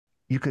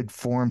you could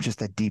form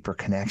just a deeper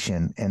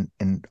connection.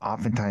 And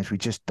oftentimes we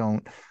just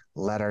don't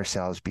let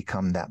ourselves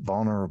become that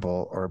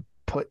vulnerable or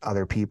put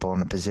other people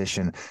in a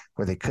position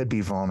where they could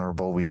be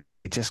vulnerable. We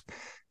just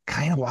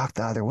kind of walk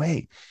the other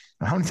way.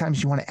 How many times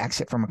do you want to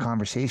exit from a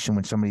conversation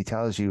when somebody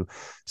tells you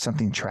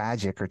something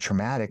tragic or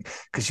traumatic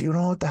because you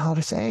don't know what the hell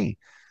to say?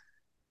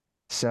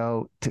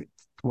 So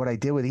what I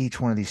did with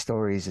each one of these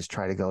stories is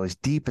try to go as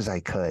deep as I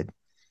could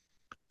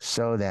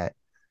so that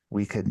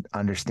we could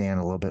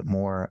understand a little bit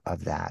more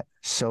of that,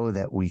 so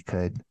that we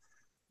could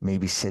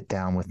maybe sit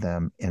down with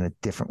them in a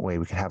different way.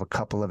 We could have a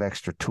couple of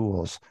extra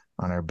tools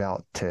on our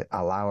belt to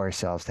allow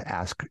ourselves to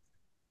ask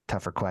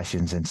tougher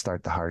questions and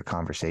start the hard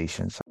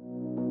conversations.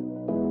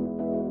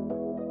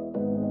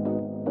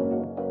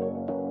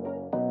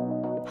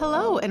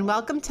 Hello, and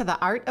welcome to the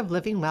Art of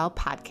Living Well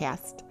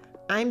podcast.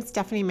 I'm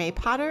Stephanie May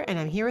Potter, and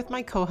I'm here with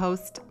my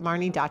co-host,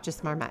 Marnie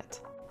Dotches-Marmette.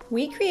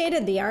 We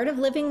created the Art of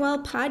Living Well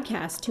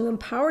podcast to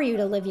empower you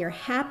to live your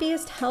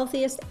happiest,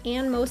 healthiest,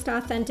 and most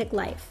authentic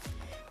life.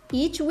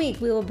 Each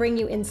week, we will bring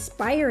you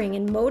inspiring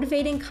and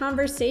motivating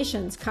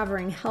conversations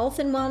covering health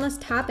and wellness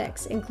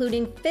topics,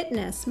 including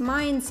fitness,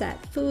 mindset,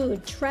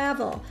 food,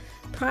 travel,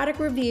 product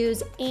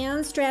reviews,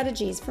 and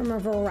strategies from a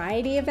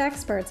variety of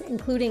experts,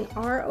 including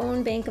our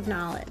own bank of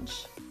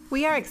knowledge.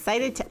 We are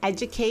excited to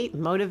educate,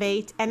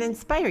 motivate, and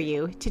inspire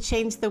you to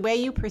change the way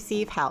you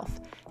perceive health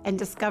and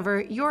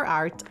discover your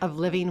art of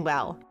living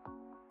well.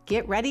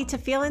 Get ready to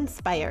feel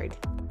inspired.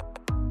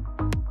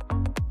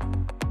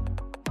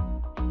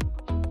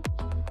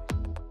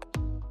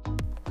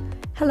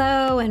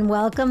 Hello, and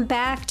welcome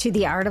back to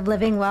the Art of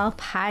Living Well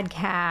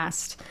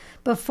podcast.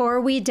 Before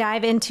we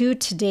dive into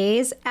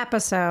today's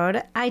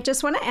episode, I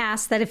just want to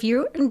ask that if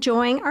you're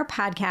enjoying our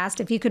podcast,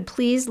 if you could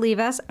please leave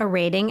us a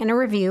rating and a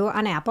review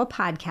on Apple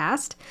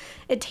Podcast.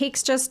 It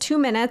takes just 2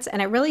 minutes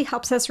and it really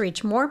helps us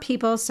reach more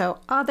people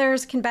so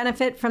others can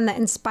benefit from the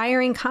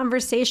inspiring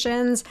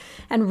conversations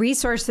and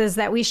resources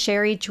that we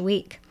share each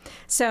week.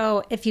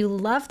 So if you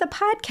love the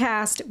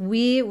podcast,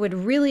 we would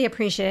really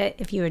appreciate it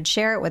if you would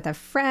share it with a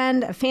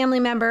friend, a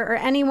family member, or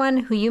anyone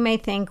who you may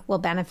think will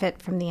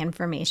benefit from the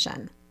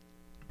information.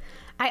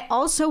 I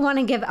also want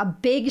to give a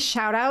big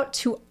shout out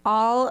to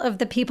all of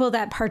the people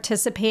that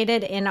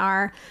participated in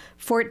our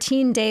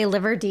 14-day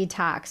liver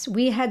detox.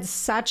 We had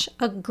such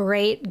a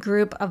great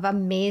group of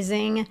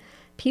amazing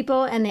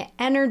people, and the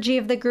energy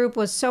of the group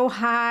was so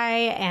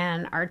high,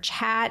 and our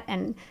chat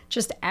and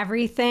just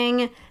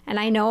everything. And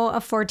I know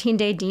a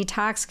 14-day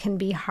detox can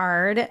be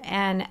hard,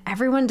 and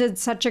everyone did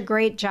such a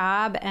great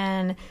job.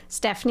 And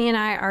Stephanie and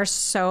I are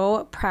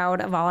so proud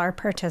of all our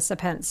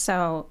participants.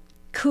 So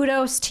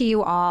kudos to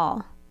you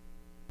all.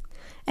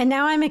 And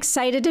now I'm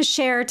excited to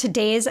share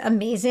today's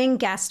amazing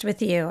guest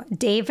with you,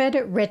 David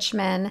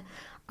Richman,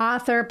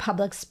 author,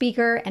 public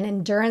speaker, and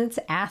endurance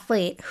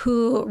athlete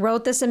who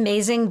wrote this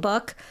amazing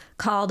book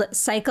called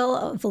Cycle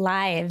of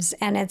Lives.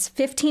 And it's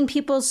 15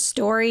 people's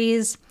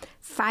stories,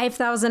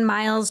 5,000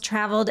 miles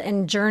traveled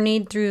and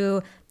journeyed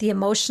through the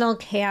emotional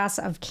chaos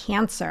of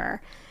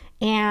cancer.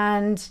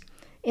 And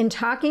in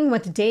talking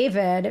with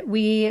David,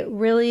 we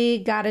really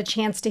got a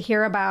chance to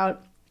hear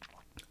about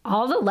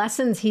all the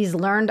lessons he's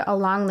learned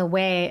along the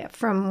way,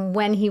 from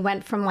when he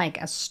went from like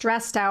a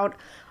stressed out,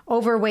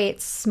 overweight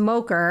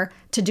smoker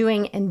to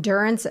doing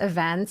endurance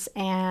events.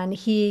 And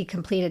he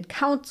completed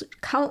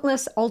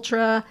countless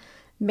ultra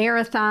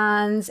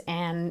marathons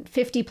and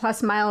 50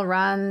 plus mile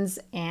runs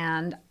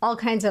and all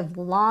kinds of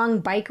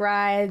long bike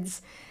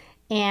rides.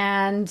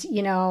 And,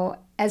 you know,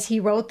 as he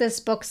wrote this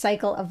book,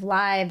 Cycle of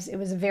Lives, it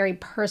was a very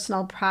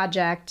personal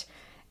project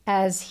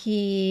as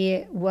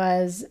he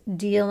was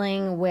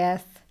dealing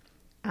with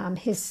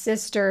his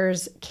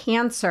sister's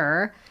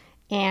cancer,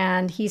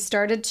 and he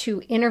started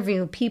to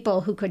interview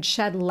people who could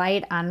shed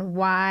light on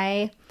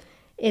why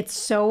it's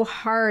so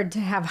hard to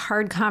have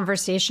hard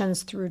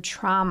conversations through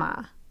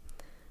trauma.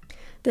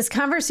 This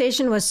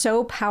conversation was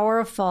so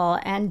powerful,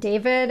 and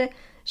David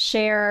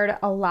shared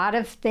a lot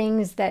of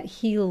things that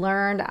he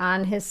learned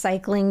on his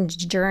cycling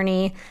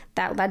journey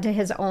that led to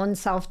his own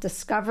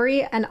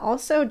self-discovery, and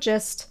also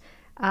just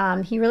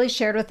he really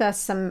shared with us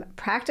some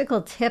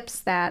practical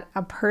tips that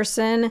a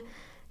person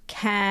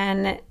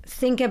can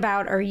think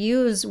about or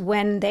use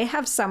when they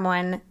have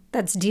someone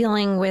that's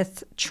dealing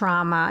with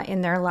trauma in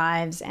their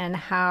lives, and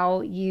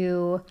how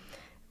you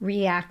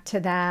react to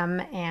them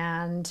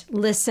and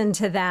listen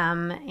to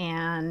them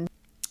and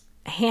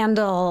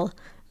handle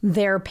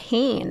their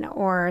pain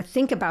or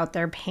think about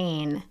their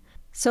pain.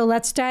 So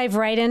let's dive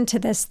right into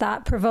this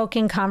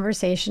thought-provoking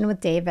conversation with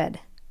David.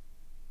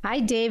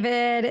 Hi,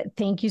 David.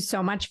 Thank you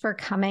so much for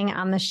coming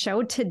on the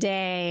show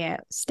today.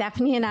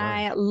 Stephanie and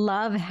I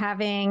love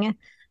having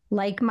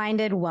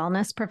like-minded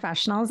wellness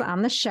professionals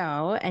on the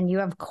show, and you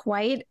have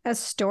quite a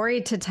story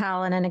to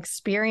tell and an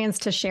experience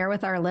to share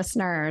with our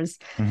listeners.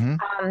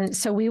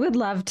 So we would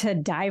love to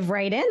dive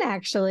right in,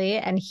 actually,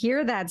 and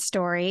hear that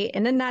story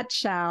in a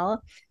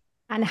nutshell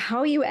on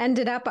how you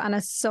ended up on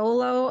a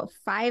solo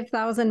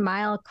 5,000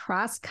 mile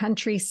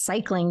cross-country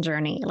cycling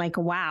journey. Like,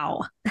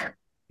 wow.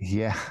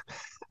 Yeah.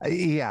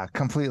 Yeah,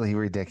 completely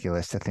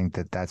ridiculous to think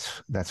that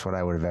that's what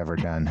I would have ever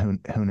done.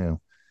 Who knew?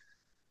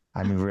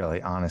 I mean,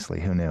 really,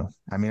 honestly, who knew?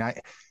 I mean, I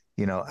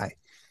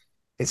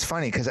it's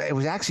funny because it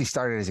was actually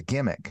started as a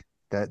gimmick.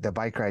 The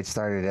bike ride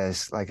started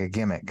as like a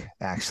gimmick.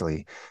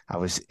 Actually, I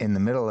was in the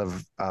middle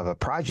of a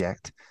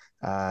project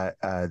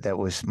that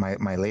was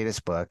my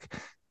latest book,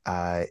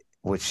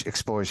 which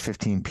explores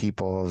 15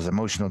 people's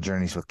emotional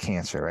journeys with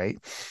cancer. Right,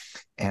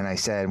 and I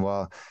said,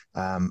 well,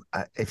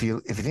 if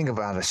you think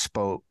about a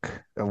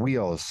spoke, a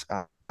wheel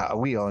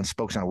and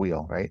spokes on a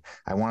wheel, right?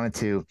 I wanted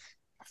to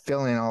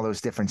fill in all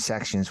those different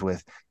sections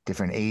with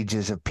different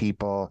ages of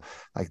people,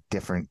 like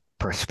different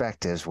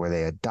perspectives. Were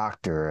they a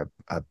doctor,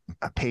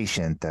 a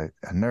patient, a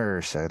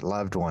nurse, a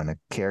loved one, a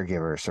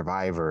caregiver, a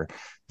survivor?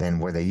 Then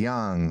were they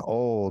young,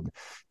 old?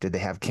 Did they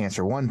have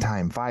cancer one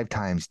time, five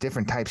times?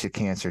 Different types of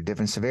cancer,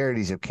 different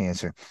severities of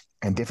cancer,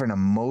 and different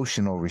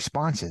emotional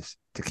responses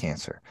to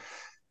cancer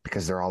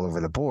because they're all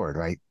over the board,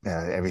 right?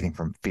 Everything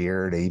from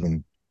fear to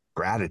even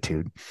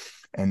gratitude.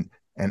 And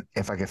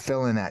if I could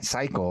fill in that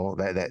cycle,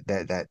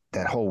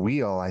 that whole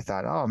wheel, I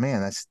thought, oh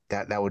man,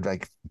 that would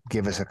like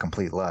give us a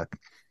complete look.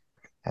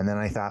 And then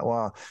I thought,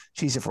 well,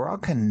 geez, if we're all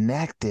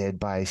connected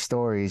by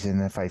stories,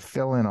 and if I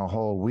fill in a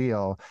whole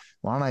wheel,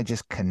 why don't I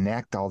just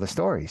connect all the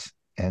stories?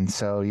 And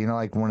so,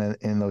 like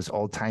in those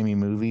old timey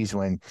movies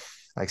when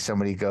like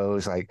somebody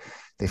goes, like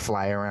they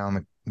fly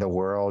around the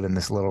world and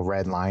this little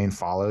red line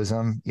follows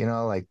them,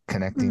 like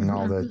connecting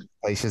all the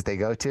places they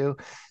go to.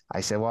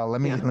 I said, well,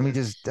 let me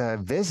just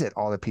visit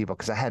all the people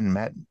because I hadn't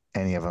met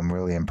any of them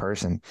really in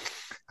person.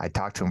 I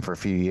talked to them for a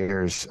few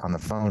years on the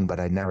phone, but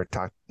I never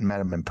met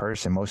them in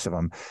person, most of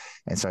them.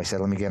 And so I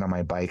said, let me get on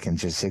my bike and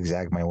just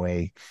zigzag my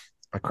way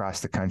across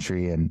the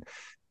country.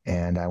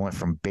 And I went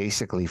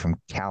basically from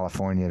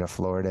California to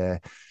Florida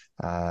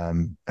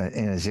in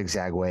a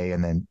zigzag way,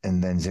 and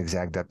then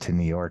zigzagged up to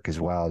New York as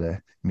well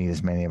to meet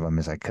as many of them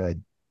as I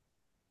could.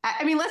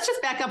 I mean, let's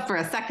just back up for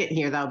a second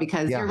here, though,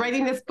 because you're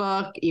writing this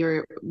book,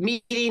 you're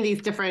meeting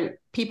these different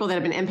people that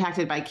have been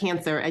impacted by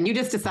cancer, and you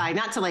just decide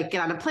not to like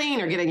get on a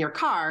plane or get in your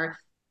car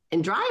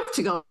and drive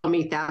to go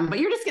meet them, but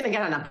you're just going to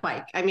get on a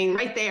bike. I mean,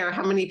 right there,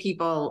 how many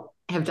people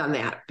have done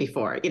that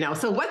before?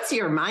 So what's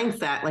your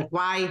mindset? Like,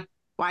 why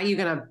are you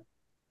going to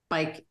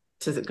bike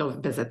to go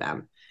visit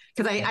them?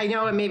 Because I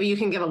know, and maybe you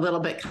can give a little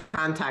bit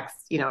context,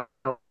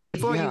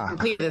 before you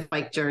complete this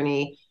bike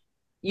journey,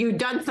 you've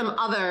done some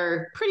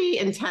other pretty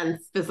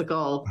intense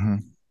physical,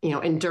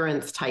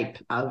 endurance type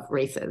of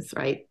races,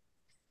 right?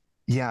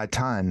 Yeah, a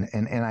ton.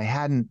 And I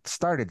hadn't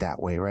started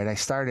that way, right? I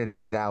started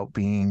out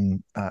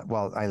being,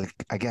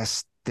 I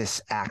guess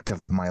this act of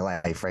my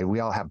life, right? We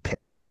all have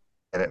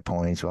pivot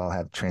points. We all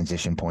have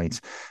transition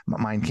points.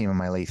 Mine came in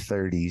my late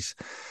 30s.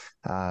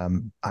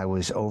 I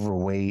was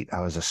overweight.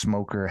 I was a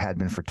smoker, had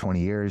been for 20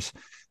 years.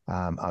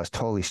 I was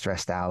totally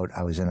stressed out.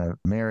 I was in a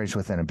marriage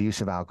with an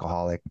abusive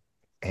alcoholic,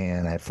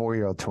 and I had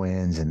 4-year-old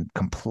twins and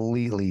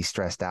completely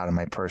stressed out in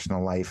my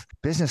personal life.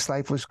 Business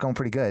life was going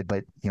pretty good,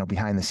 but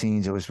behind the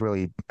scenes, it was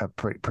really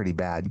pretty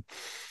bad.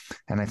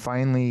 And I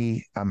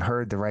finally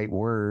heard the right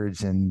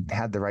words and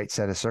had the right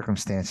set of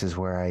circumstances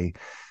where I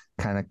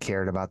kind of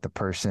cared about the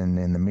person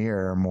in the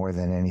mirror more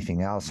than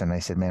anything else. And I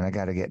said, man, I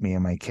got to get me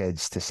and my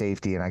kids to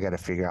safety, and I got to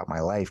figure out my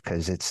life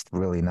because it's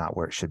really not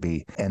where it should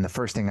be. And the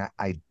first thing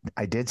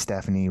I did,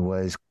 Stephanie,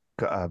 was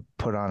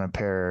put on a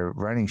pair of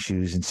running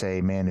shoes and say,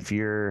 man, if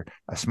you're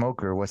a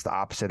smoker, what's the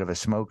opposite of a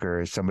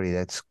smoker? Is somebody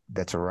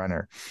that's a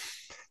runner.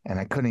 And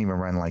I couldn't even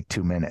run like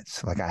 2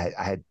 minutes. Like I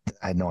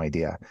had no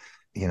idea.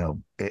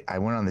 I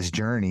went on this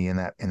journey in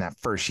that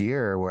first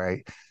year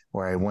where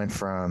I went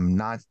from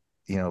not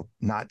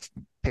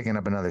picking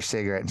up another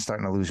cigarette and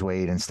starting to lose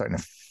weight and starting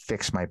to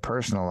fix my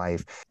personal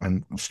life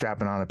and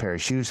strapping on a pair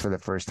of shoes for the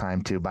first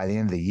time to, by the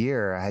end of the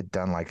year, I had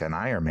done like an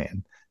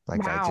Ironman.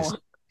 Like wow.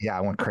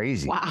 I went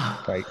crazy.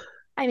 Wow. Like,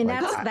 I mean,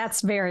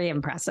 that's very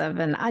impressive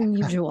and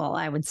unusual,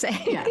 I would say.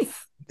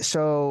 Yes.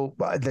 So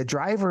the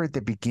driver at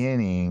the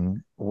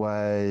beginning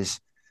was,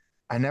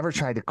 I never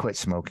tried to quit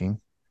smoking,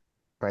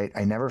 right?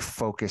 I never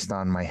focused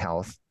on my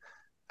health.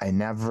 I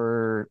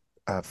never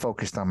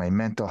focused on my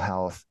mental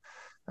health.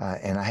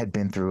 And I had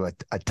been through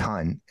a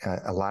ton,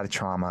 a lot of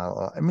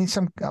trauma. I mean,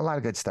 a lot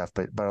of good stuff,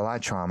 but a lot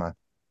of trauma,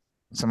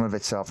 some of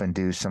it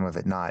self-induced, some of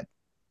it not.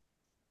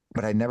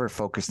 But I never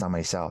focused on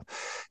myself.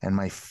 And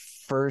my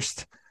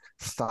first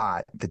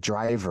thought, the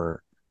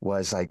driver,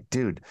 was like,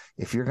 dude,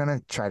 if you're going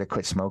to try to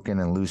quit smoking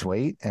and lose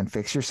weight and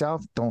fix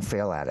yourself, don't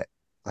fail at it.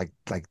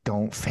 Like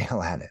don't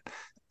fail at it.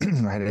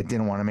 Right? I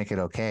didn't want to make it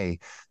okay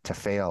to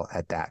fail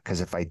at that.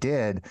 Because if I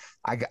did,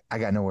 I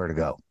got nowhere to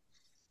go.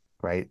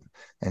 Right.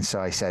 And so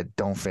I said,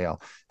 don't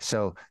fail.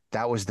 So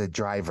that was the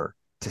driver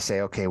to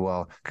say, okay,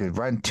 well, could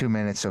run 2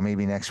 minutes. So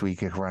maybe next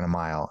week I could run a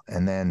mile.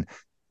 And then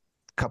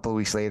a couple of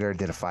weeks later, I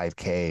did a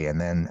 5K and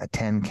then a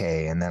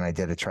 10K. And then I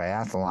did a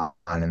triathlon.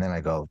 And then I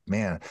go,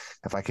 man,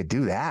 if I could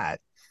do that,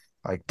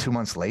 like 2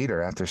 months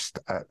later, after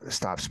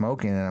stop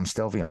smoking, and I'm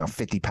still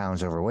 50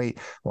 pounds overweight.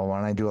 Well, why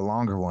don't I do a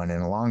longer one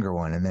and a longer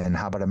one? And then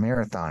how about a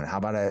marathon? How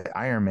about an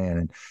Ironman?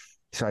 And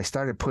so I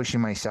started pushing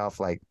myself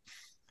like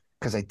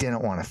because I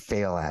didn't want to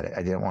fail at it.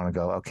 I didn't want to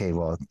go, okay,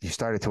 well, you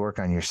started to work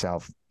on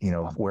yourself,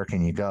 where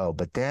can you go?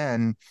 But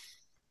then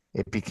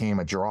it became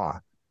a draw.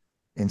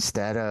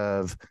 Instead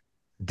of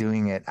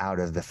doing it out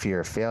of the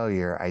fear of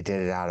failure, I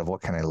did it out of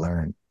what can I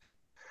learn?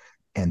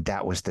 And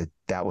that was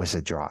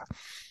a draw.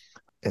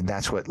 And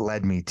that's what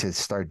led me to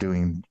start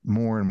doing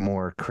more and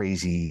more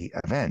crazy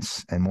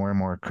events and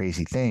more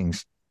crazy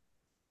things.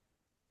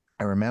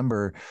 I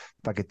remember,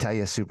 if I could tell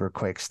you a super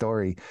quick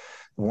story,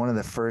 one of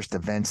the first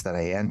events that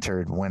I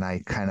entered when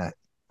I kind of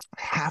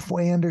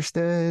halfway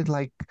understood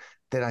like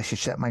that I should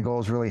set my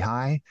goals really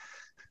high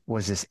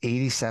was this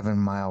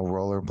 87-mile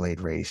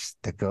rollerblade race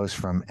that goes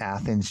from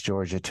Athens,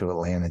 Georgia to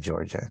Atlanta,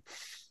 Georgia.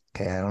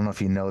 Okay, I don't know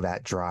if you know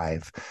that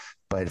drive,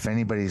 but if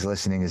anybody's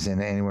listening is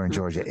in anywhere in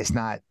Georgia, it's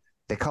not,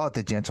 they call it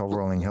the gentle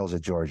rolling hills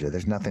of Georgia.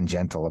 There's nothing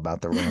gentle about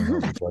the rolling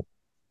hills of Georgia,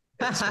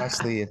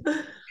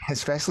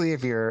 especially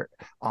if you're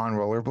on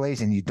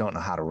rollerblades and you don't know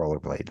how to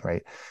rollerblade,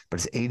 right?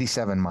 But it's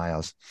 87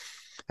 miles.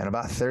 And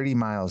about 30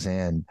 miles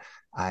in,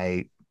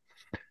 I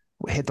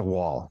hit the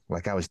wall.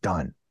 Like I was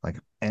done. Like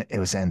it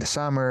was end of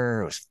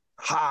summer. It was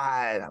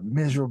hot. I'm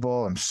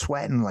miserable. I'm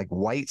sweating like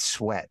white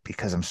sweat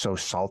because I'm so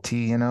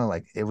salty,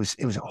 like it was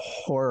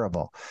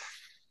horrible.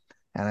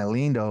 And I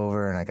leaned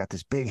over and I got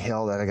this big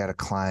hill that I got to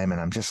climb. And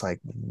I'm just like,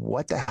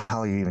 what the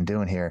hell are you even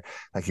doing here?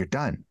 Like you're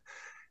done.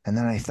 And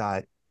then I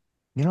thought,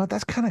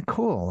 that's kind of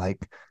cool.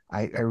 Like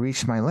I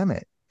reached my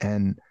limit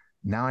and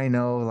now I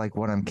know like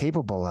what I'm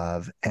capable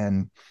of.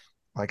 And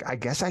like, I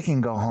guess I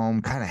can go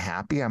home kind of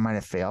happy. I might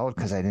have failed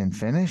because I didn't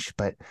finish,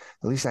 but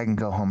at least I can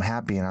go home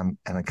happy and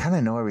I kind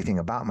of know everything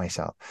about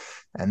myself.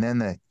 And then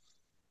the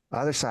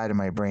other side of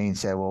my brain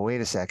said, well,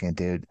 wait a second,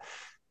 dude.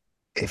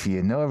 If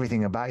you know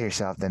everything about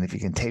yourself, then if you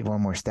can take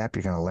one more step,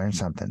 you're going to learn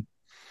something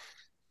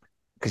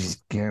because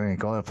you're going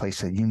to go to a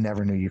place that you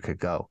never knew you could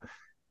go.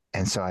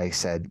 And so I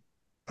said,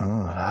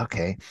 oh,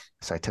 okay.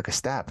 So I took a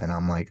step and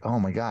I'm like, oh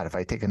my God, if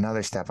I take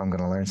another step, I'm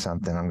going to learn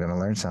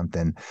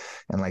something.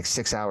 And like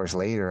 6 hours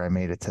later, I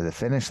made it to the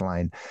finish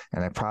line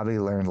and I probably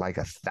learned like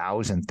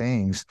 1,000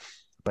 things.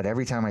 But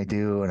every time I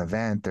do an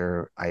event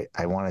or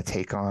I want to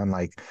take on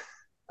like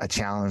a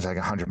challenge, like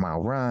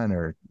 100-mile run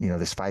or,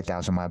 this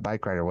 5,000-mile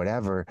bike ride or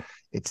whatever,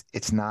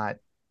 it's not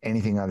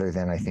anything other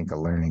than I think a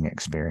learning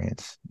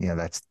experience.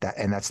 That's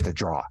the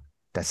draw.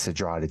 That's the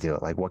draw to do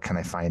it. Like, what can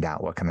I find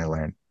out? What can I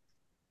learn?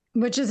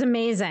 Which is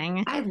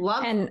amazing. I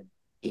love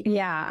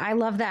I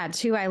love that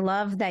too. I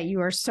love that you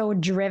are so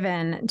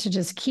driven to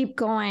just keep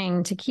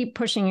going, to keep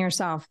pushing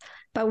yourself.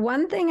 But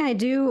one thing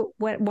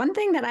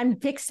that I'm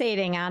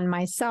fixating on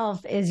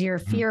myself is your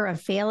fear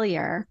of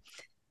failure.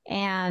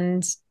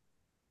 And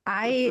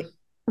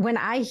when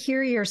I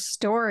hear your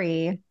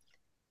story,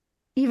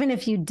 even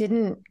if you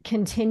didn't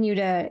continue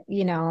to,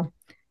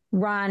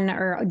 run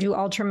or do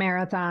ultra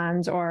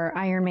marathons or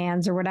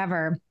Ironmans or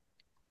whatever,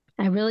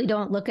 I really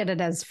don't look at it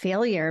as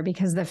failure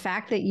because the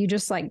fact that you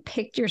just like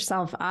picked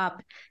yourself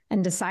up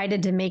and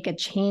decided to make a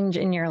change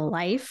in your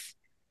life,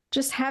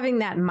 just having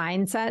that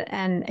mindset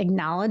and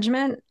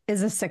acknowledgement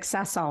is a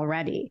success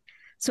already.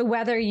 So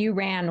whether you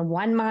ran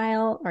 1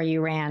 mile or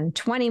you ran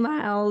 20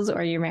 miles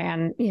or you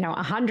ran,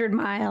 100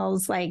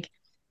 miles, like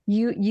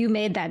you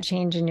made that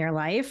change in your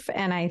life.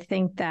 And I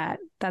think that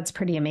that's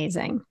pretty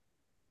amazing.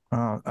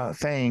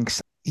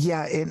 Thanks.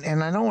 Yeah.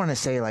 And I don't want to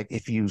say like,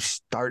 if you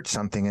start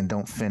something and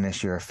don't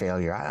finish, you're a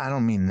failure. I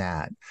don't mean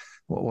that.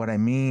 What I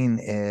mean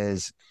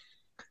is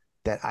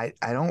that I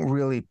don't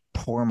really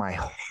pour my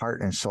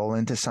heart and soul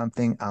into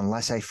something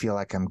unless I feel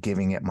like I'm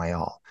giving it my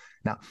all.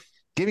 Now,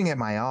 giving it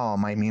my all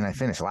might mean I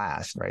finish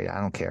last, right? I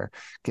don't care.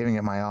 Giving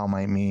it my all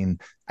might mean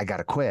I got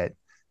to quit,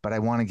 but I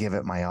want to give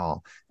it my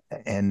all.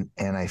 And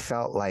I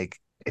felt like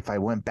if I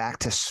went back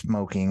to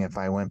smoking, if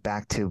I went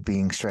back to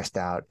being stressed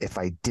out, if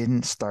I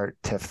didn't start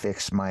to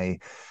fix my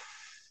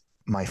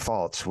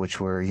faults, which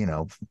were,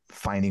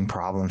 finding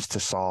problems to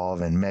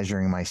solve and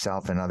measuring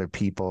myself and other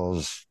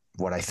people's,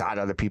 what I thought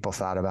other people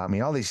thought about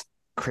me, all these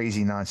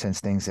crazy nonsense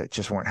things that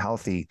just weren't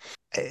healthy.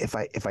 If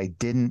I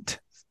didn't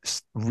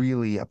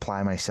really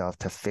apply myself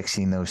to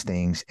fixing those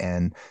things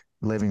and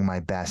living my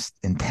best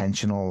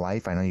intentional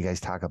life. I know you guys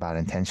talk about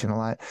intentional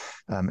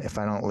life. If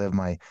I don't live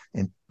my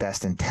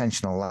best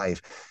intentional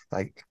life,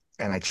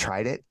 and I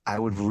tried it, I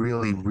would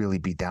really, really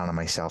be down on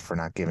myself for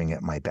not giving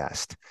it my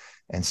best.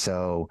 And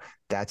so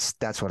that's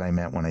what I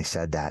meant when I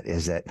said that,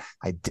 is that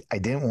I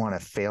didn't want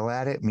to fail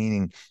at it,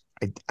 meaning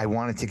I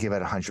wanted to give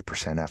it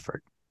 100%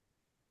 effort.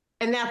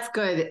 And that's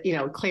good,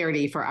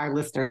 clarity for our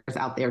listeners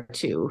out there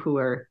too, who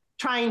are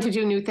trying to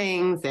do new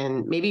things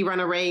and maybe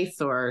run a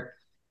race or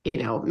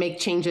make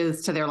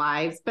changes to their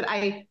lives. But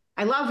I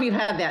love you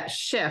had that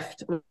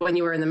shift when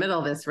you were in the middle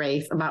of this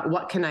race about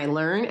what can I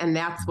learn? And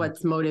that's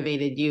what's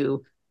motivated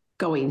you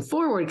going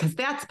forward, because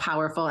that's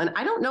powerful. And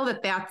I don't know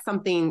that that's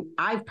something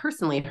I've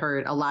personally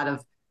heard a lot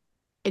of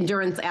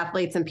endurance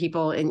athletes and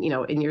people in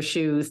your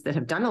shoes that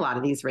have done a lot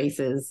of these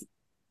races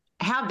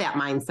have that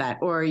mindset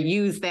or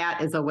use that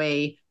as a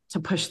way to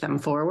push them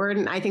forward.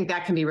 And I think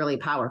that can be really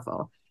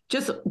powerful.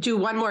 Just do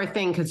one more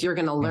thing because you're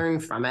going to learn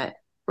from it.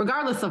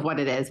 regardless of what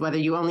it is, whether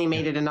you only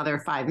made it another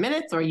 5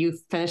 minutes or you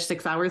finished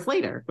 6 hours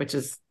later, which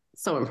is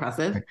so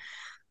impressive.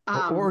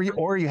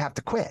 Or you have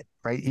to quit,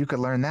 right? You could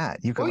learn that.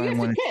 You could learn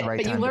when it's the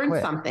right time to quit. But you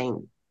learned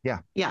something. Yeah.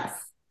 Yes.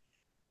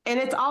 And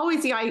it's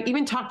always, I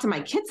even talk to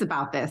my kids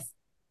about this.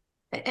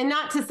 And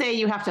not to say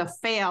you have to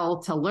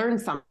fail to learn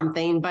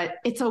something, but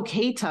it's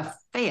okay to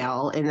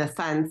fail in the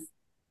sense,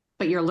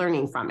 but you're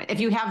learning from it. If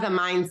you have the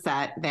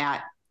mindset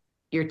that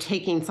you're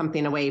taking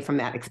something away from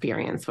that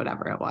experience,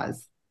 whatever it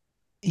was.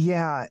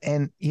 Yeah.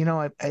 And,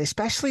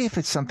 especially if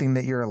it's something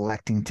that you're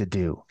electing to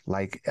do,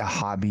 like a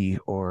hobby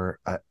or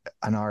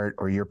an art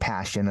or your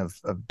passion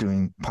of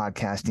doing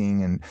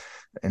podcasting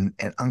and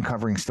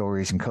uncovering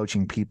stories and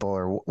coaching people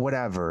or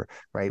whatever,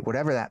 right?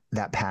 Whatever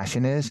that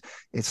passion is,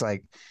 it's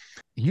like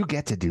you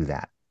get to do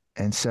that.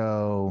 And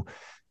so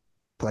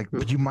like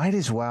you might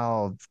as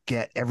well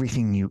get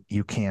everything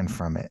you can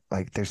from it.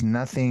 Like there's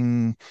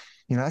nothing,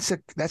 that's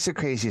the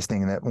craziest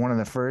thing. That one of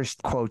the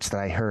first quotes that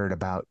I heard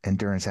about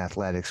endurance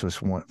athletics was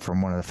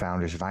from one of the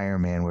founders of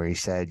Ironman, where he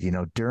said,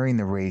 during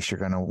the race, you're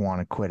going to want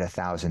to quit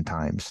 1,000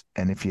 times.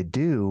 And if you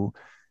do,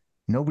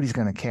 nobody's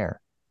going to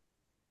care,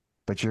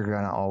 but you're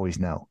going to always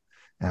know.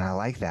 And I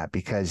like that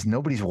because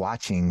nobody's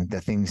watching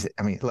the things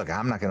look,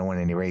 I'm not going to win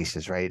any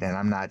races, right? And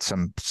I'm not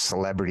some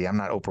celebrity. I'm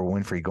not Oprah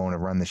Winfrey going to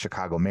run the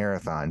Chicago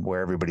Marathon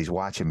where everybody's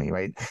watching me,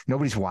 right?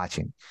 Nobody's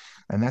watching.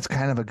 And that's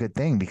kind of a good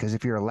thing, because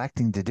if you're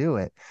electing to do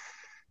it,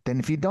 then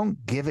if you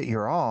don't give it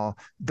your all,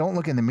 don't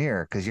look in the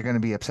mirror, because you're going to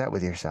be upset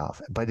with yourself.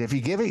 But if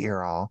you give it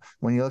your all,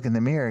 when you look in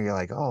the mirror, you're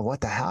like, oh,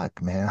 what the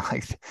heck, man?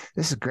 Like,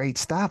 this is great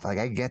stuff. Like,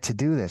 I get to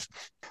do this.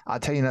 I'll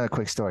tell you another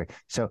quick story.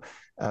 So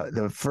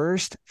the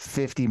first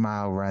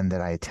 50-mile run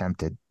that I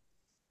attempted,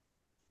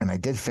 and I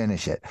did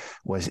finish it,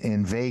 was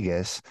in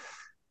Vegas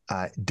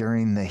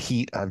during the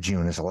heat of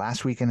June. It was the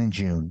last weekend in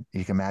June.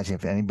 You can imagine,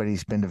 if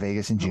anybody's been to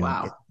Vegas in June,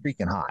 It's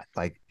freaking hot.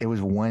 Like, it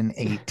was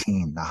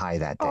 118, the high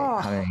that day,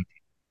 118,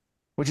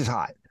 which is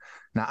hot.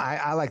 Now,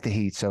 I like the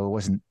heat, so it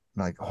wasn't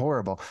like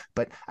horrible,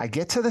 but I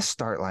get to the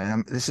start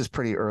line. This is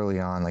pretty early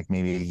on, like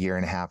maybe a year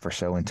and a half or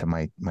so into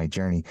my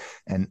journey.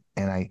 And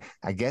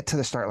I get to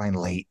the start line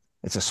late.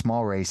 It's a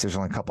small race. There's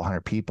only a couple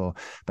hundred people,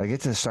 but I get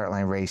to the start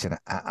line race, and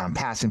I'm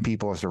passing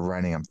people as they're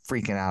running. I'm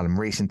freaking out. I'm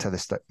racing to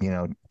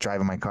the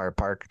driving my car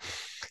park.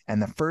 And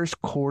the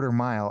first quarter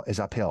mile is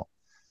uphill.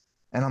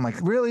 And I'm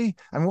like, really?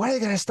 Why are they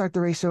going to start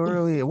the race so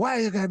early? Why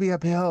is it going to be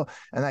uphill?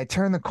 And I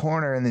turn the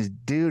corner, and this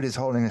dude is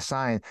holding a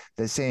sign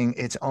that's saying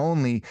it's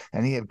only,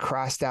 and he had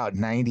crossed out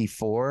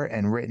 94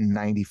 and written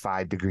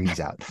 95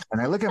 degrees out.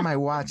 And I look at my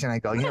watch and I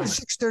go,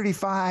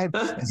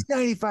 6:35, it's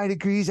 95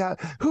 degrees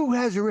out. Who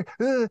has a,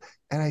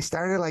 and I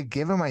started like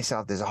giving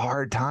myself this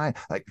hard time.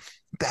 Like,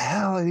 the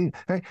hell?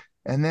 Right?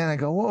 And then I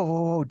go,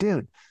 whoa,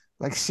 dude,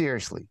 like,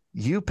 seriously,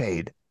 you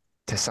paid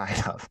to sign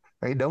up,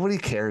 right? Nobody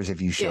cares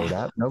if you showed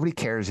up. Nobody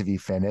cares if you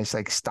finished.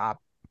 Like,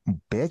 stop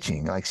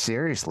bitching. Like,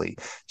 seriously,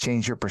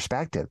 change your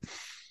perspective.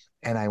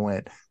 And I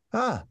went,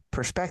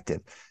 perspective.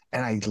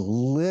 And I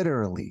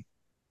literally,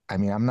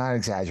 I'm not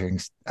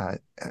exaggerating,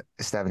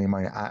 Stephanie,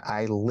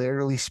 I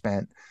literally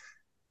spent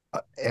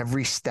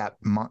every step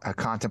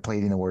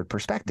contemplating the word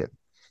perspective.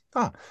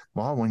 Oh,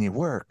 well, when you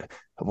work,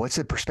 what's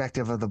the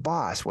perspective of the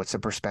boss? What's the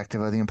perspective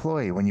of the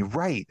employee? When you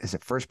write, is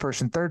it first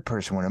person, third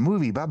person? When a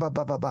movie, blah, blah,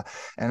 blah, blah, blah.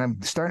 And I'm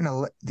starting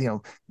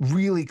to,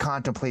 really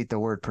contemplate the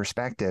word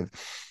perspective.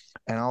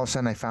 And all of a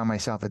sudden I found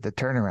myself at the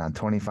turnaround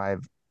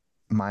 25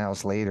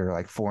 miles later,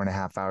 like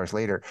 4.5 hours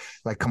later,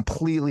 like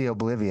completely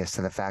oblivious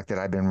to the fact that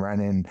I've been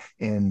running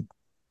in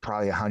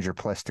probably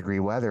 100+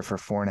 degree weather for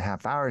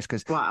 4.5 hours.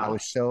 Cause I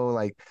was so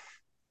like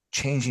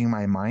changing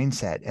my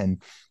mindset.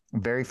 And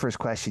very first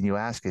question you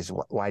ask is,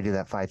 why do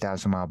that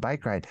 5,000-mile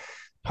bike ride?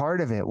 Part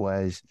of it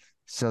was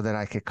so that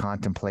I could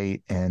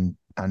contemplate and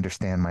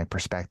understand my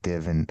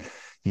perspective and,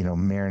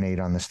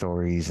 marinate on the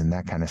stories and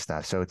that kind of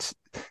stuff. So it's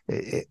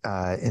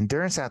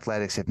endurance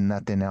athletics, if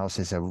nothing else,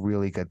 is a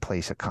really good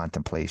place of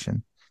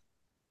contemplation.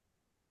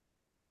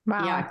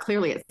 Wow. Yeah,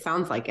 clearly it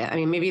sounds like it.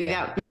 Maybe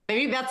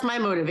that's my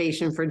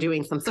motivation for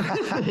doing some sort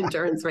of an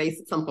endurance race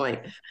at some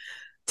point,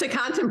 to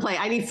contemplate.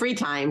 I need free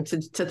time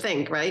to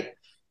think, right?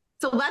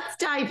 So let's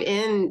dive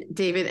in,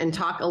 David, and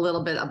talk a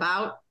little bit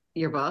about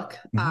your book,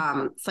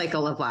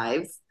 Cycle of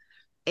Lives,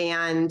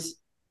 and,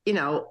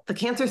 the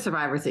cancer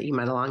survivors that you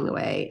met along the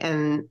way,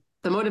 and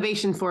the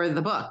motivation for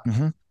the book.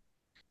 Mm-hmm.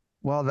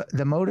 Well,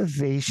 the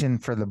motivation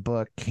for the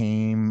book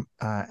came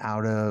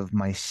out of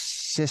my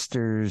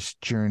sister's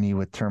journey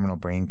with terminal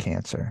brain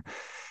cancer.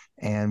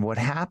 And what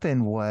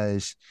happened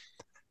was,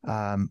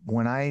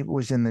 when I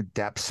was in the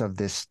depths of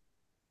this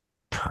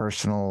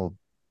personal,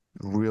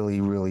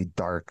 really, really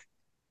dark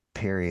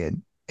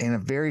period, in a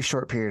very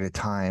short period of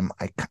time,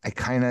 I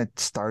kind of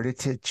started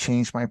to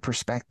change my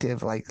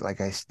perspective. Like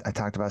I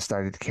talked about,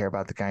 started to care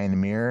about the guy in the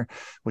mirror,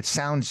 which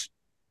sounds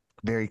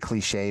very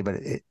cliche, but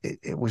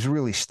it was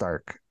really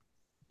stark.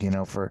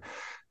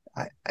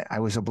 I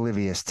was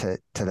oblivious to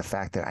the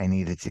fact that I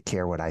needed to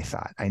care what I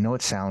thought. I know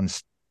it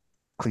sounds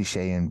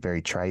cliche and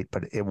very trite,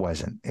 but it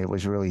wasn't. It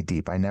was really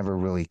deep. I never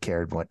really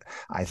cared what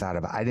I thought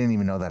about. I didn't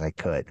even know that I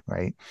could,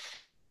 right?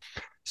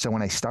 So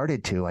when I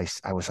started to,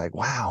 I was like,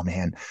 wow,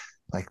 man,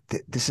 like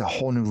this is a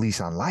whole new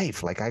lease on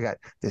life. Like I got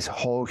this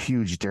whole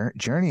huge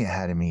journey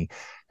ahead of me,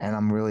 and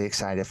I'm really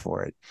excited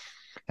for it.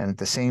 And at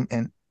the same,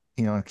 and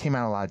it came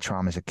out a lot of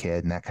trauma as a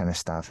kid and that kind of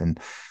stuff.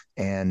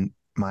 And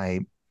my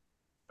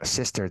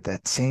sister at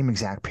that same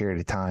exact period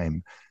of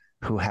time,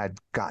 who had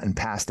gotten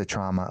past the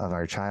trauma of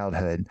our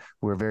childhood,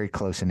 we were very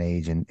close in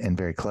age and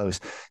very close.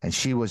 And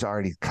she was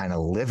already kind of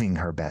living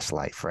her best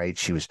life, right?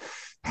 She was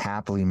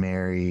happily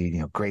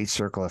married, great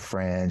circle of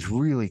friends,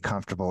 really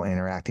comfortable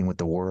interacting with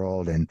the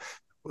world and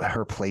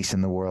her place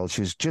in the world.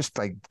 She was just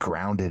like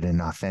grounded and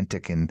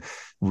authentic and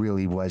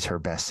really was her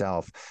best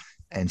self.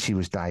 And she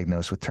was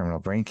diagnosed with terminal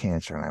brain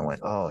cancer. And I went,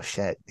 oh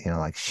shit,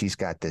 like she's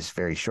got this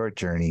very short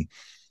journey.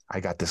 I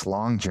got this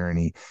long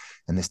journey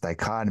and this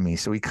dichotomy.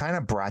 So we kind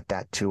of brought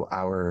that to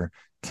our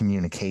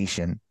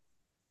communication.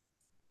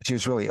 She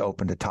was really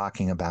open to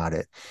talking about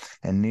it.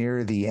 And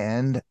near the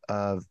end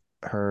of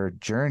her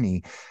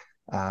journey,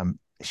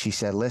 she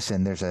said,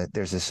 listen, there's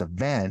this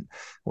event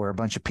where a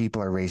bunch of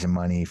people are raising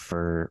money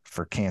for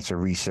cancer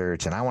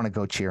research, and I want to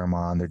go cheer them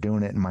on. They're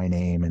doing it in my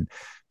name.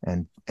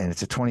 And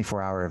it's a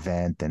 24-hour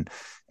event.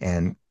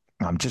 And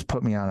just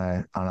put me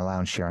on a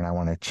lounge chair and I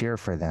want to cheer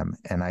for them.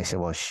 And I said,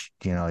 well,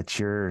 it's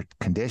your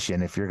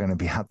condition. If you're going to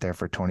be out there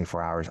for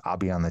 24 hours, I'll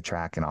be on the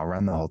track and I'll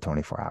run the whole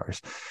 24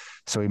 hours.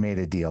 So we made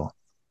a deal.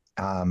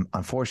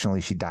 Unfortunately,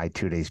 she died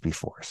 2 days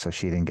before, so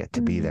she didn't get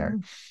to be there,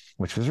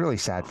 which was really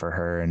sad for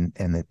her and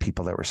the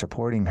people that were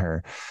supporting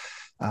her.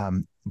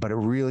 But it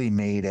really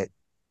made it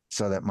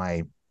so that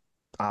my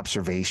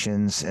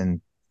observations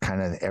and kind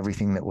of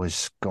everything that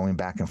was going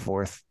back and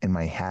forth in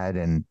my head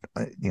and,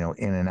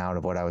 in and out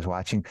of what I was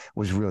watching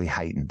was really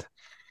heightened.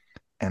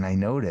 And I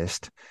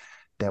noticed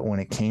that when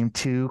it came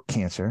to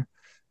cancer,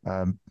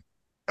 and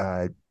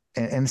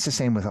it's the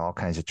same with all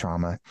kinds of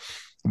trauma,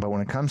 but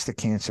when it comes to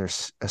cancer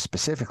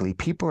specifically,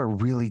 people are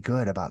really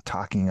good about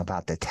talking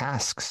about the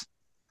tasks,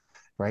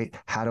 right?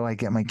 How do I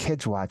get my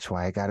kids watched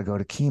while I got to go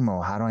to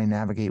chemo? How do I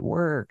navigate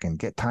work and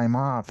get time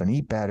off and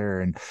eat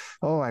better? And,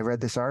 oh, I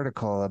read this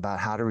article about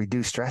how to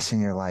reduce stress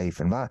in your life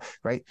and blah,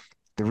 right?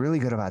 They're really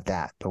good about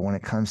that. But when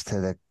it comes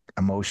to the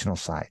emotional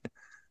side,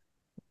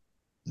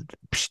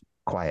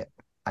 quiet,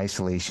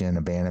 isolation,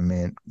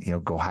 abandonment,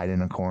 go hide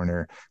in a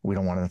corner. We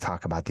don't want to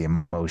talk about the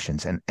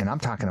emotions. And I'm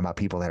talking about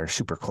people that are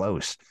super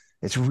close.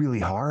 It's really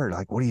hard.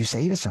 Like, what do you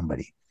say to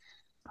somebody?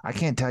 I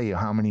can't tell you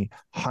how many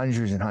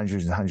hundreds and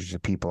hundreds and hundreds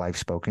of people I've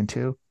spoken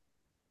to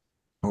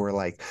who are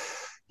like,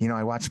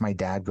 I watched my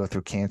dad go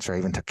through cancer. I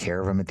even took care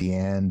of him at the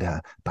end,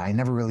 but I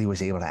never really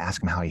was able to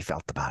ask him how he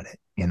felt about it.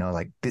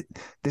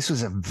 This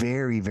was a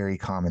very, very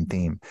common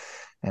theme.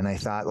 And I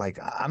thought, like,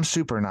 I'm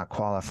super not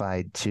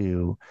qualified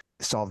to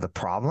solve the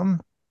problem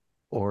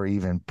or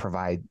even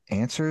provide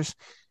answers.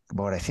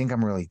 But what I think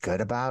I'm really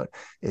good about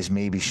is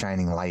maybe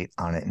shining light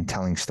on it and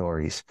telling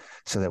stories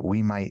so that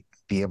we might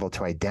be able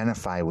to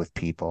identify with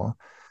people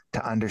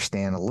to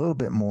understand a little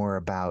bit more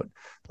about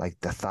like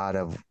the thought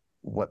of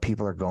what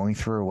people are going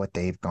through or what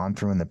they've gone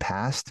through in the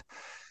past.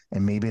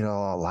 And maybe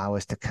it'll allow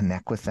us to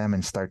connect with them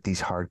and start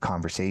these hard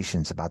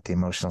conversations about the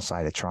emotional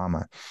side of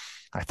trauma.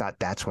 I thought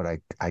that's what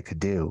I could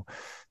do.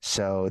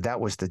 So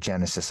that was the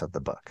genesis of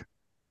the book.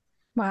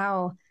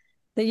 Wow.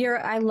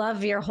 I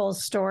love your whole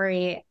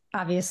story.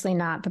 Obviously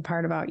not the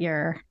part about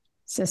your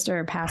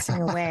sister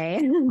passing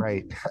away.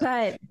 Right.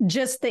 But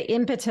just the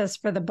impetus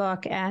for the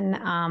book. And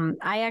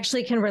I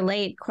actually can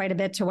relate quite a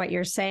bit to what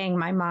you're saying.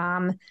 My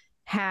mom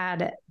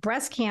had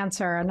breast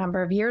cancer a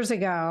number of years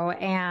ago,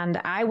 and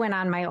I went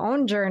on my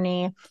own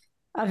journey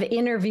of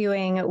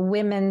interviewing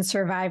women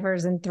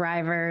survivors and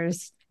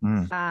thrivers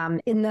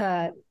in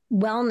the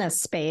wellness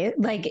space,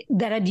 like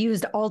that had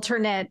used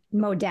alternate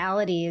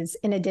modalities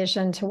in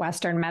addition to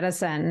Western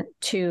medicine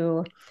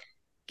to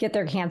get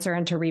their cancer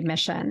into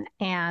remission.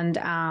 And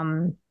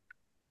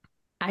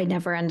I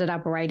never ended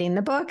up writing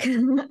the book.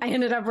 I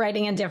ended up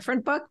writing a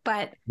different book,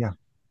 but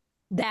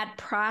that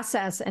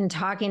process and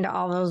talking to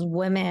all those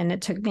women,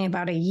 it took me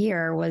about a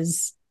year,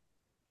 was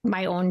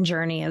my own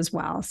journey as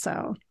well.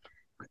 So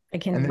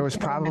and there was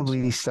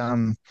probably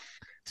some,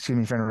 excuse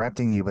me for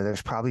interrupting you, but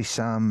there's probably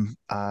some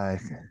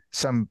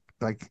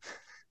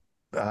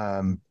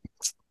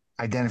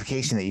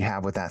identification that you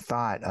have with that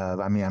thought of,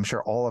 I'm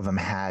sure all of them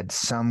had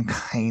some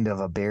kind of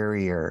a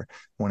barrier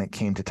when it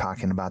came to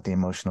talking about the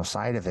emotional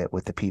side of it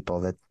with the people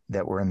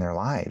that were in their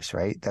lives,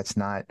 right? That's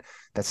not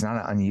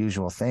an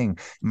unusual thing.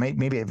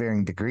 Maybe at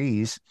varying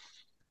degrees,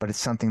 but it's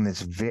something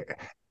that's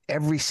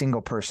every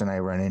single person I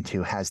run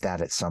into has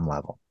that at some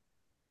level.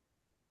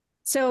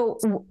 So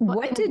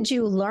what did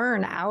you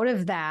learn out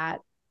of that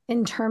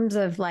in terms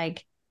of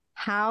like,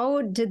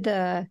 how did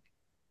the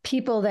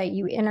people that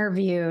you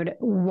interviewed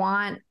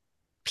want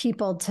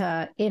people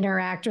to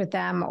interact with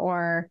them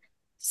or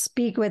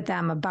speak with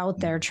them about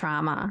their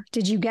trauma?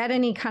 Did you get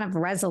any kind of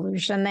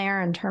resolution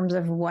there in terms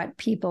of what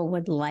people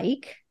would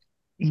like?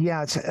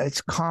 Yeah,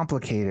 it's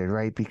complicated,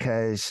 right?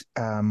 Because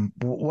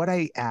what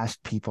I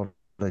asked people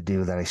to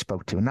do that I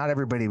spoke to. Not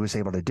everybody was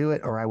able to do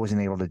it, or I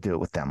wasn't able to do it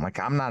with them. Like,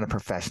 I'm not a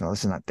professional.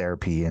 This is not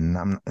therapy, and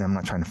I'm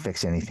not trying to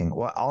fix anything.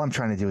 Well, all I'm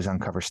trying to do is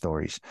uncover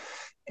stories.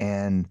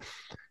 And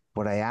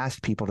what I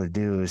asked people to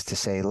do is to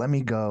say, let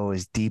me go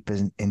as deep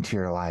into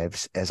your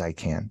lives as I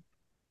can,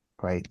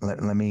 right?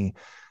 Let me,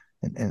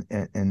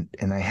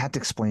 and I had to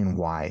explain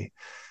why.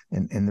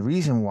 And the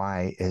reason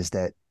why is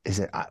that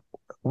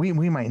we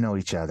might know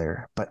each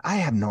other, but I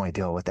have no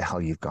idea what the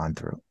hell you've gone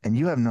through, and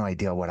you have no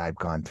idea what I've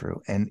gone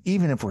through. And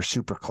even if we're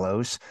super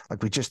close,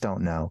 like, we just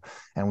don't know.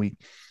 And we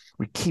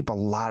keep a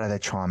lot of the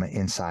trauma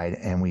inside,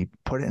 and we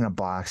put it in a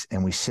box,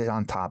 and we sit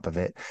on top of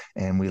it,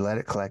 and we let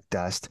it collect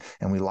dust,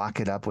 and we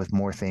lock it up with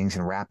more things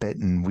and wrap it.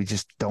 And we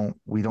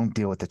don't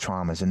deal with the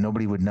traumas, and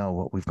nobody would know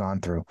what we've gone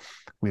through.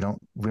 We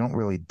don't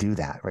really do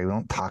that, right? We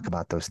don't talk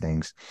about those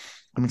things.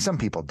 I mean, some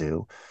people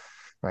do,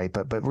 right?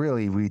 But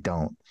really we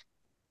don't.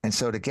 And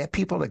so to get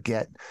people to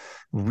get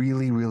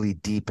really, really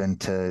deep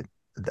into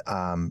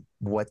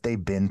what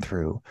they've been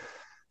through,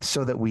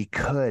 so that we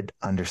could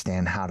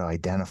understand how to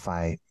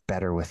identify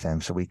better with them,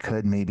 so we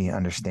could maybe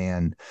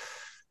understand,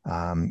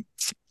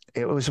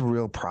 it was a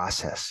real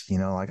process.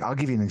 Like, I'll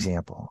give you an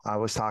example. I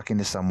was talking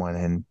to someone,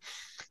 and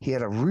he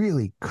had a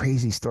really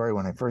crazy story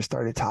when I first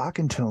started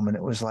talking to him. And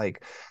it was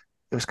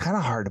kind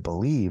of hard to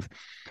believe,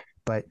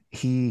 but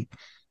he,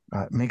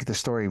 make the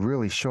story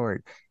really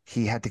short,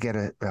 he had to get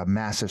a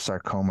massive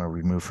sarcoma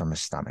removed from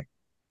his stomach.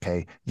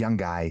 Okay. Young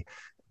guy,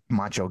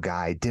 macho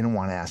guy, didn't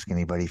want to ask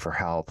anybody for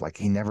help. Like,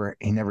 he never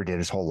did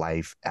his whole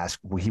life.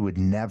 He would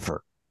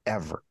never,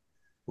 ever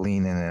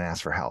lean in and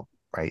ask for help,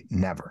 right?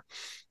 Never.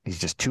 He's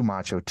just too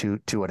macho, too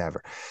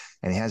whatever.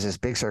 And he has this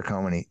big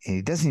sarcoma, and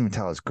he doesn't even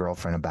tell his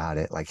girlfriend about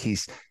it. Like,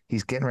 he's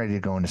getting ready to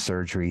go into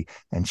surgery,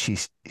 and she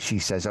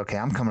says, okay,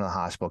 I'm coming to the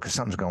hospital because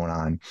something's going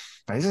on.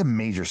 But this is a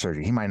major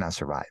surgery. He might not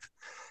survive.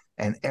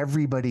 And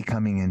everybody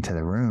coming into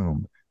the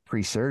room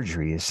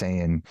pre-surgery is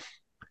saying,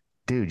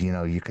 dude,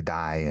 you could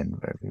die,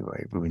 and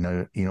we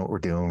know, what we're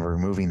doing. We're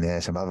removing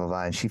this and blah, blah,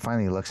 blah. And she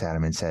finally looks at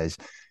him and says,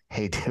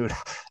 hey, dude,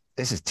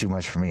 this is too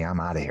much for me. I'm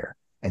out of here.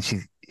 And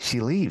she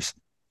leaves.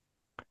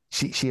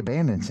 She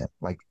abandons him,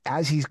 like,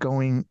 as he's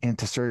going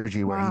into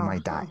surgery where he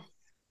might die.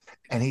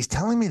 And he's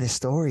telling me the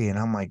story, and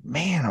I'm like,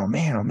 man, oh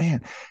man, oh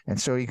man. And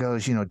so he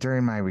goes,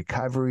 during my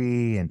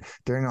recovery and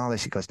during all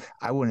this, he goes,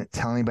 I wouldn't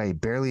tell anybody,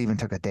 barely even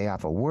took a day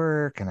off of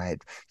work. And I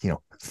had,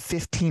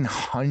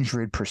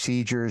 1,500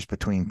 procedures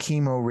between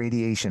chemo,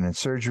 radiation, and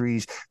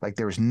surgeries. Like,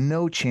 there was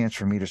no chance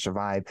for me to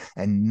survive,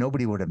 and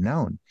nobody would have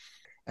known.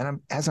 And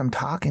as I'm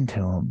talking to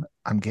him,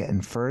 I'm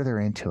getting further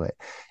into it.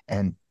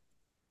 And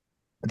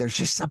there's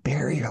just a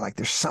barrier. Like,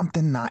 there's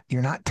something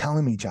you're not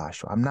telling me,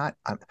 Joshua.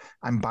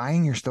 I'm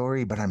buying your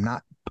story, but I'm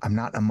not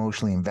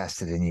emotionally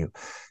invested in you.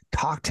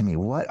 Talk to me.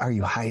 What are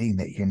you hiding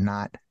that you're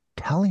not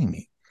telling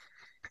me?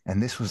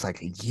 And this was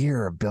like a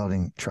year of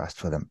building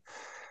trust with him.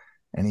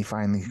 And he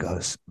finally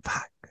goes,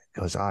 fuck.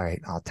 Goes, all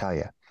right, I'll tell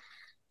you.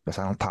 Because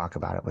I don't talk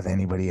about it with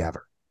anybody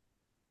ever.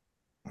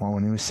 Well,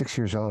 when he was 6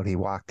 years old, he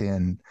walked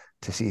in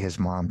to see his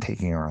mom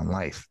taking her own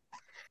life.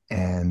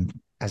 And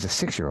as a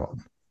 6-year-old,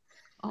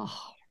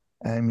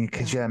 I mean,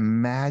 could you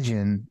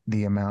imagine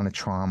the amount of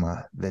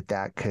trauma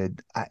that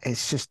could,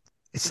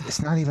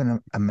 it's not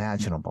even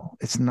imaginable.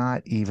 It's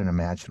not even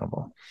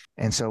imaginable.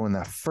 And so when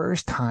the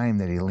first time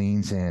that he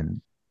leans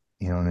in,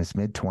 in his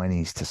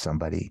mid-20s to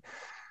somebody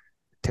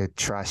to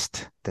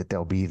trust that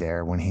they'll be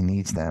there when he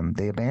needs them,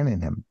 they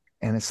abandon him.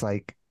 And it's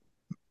like,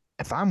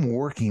 if I'm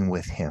working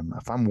with him,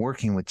 if I'm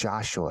working with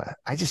Joshua,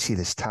 I just see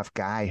this tough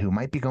guy who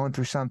might be going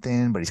through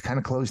something, but he's kind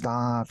of closed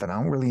off, and I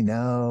don't really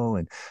know,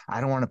 and I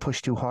don't want to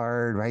push too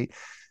hard, right?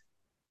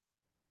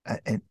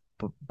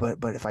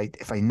 But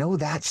if I know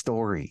that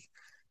story,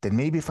 then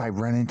maybe if I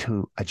run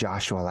into a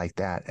Joshua like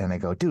that and I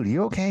go, dude, are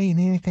you okay? You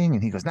need anything?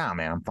 And he goes, nah,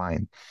 man, I'm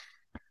fine.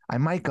 I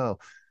might go,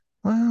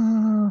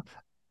 well,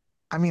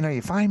 I mean, are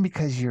you fine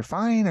because you're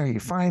fine? Or are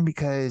you fine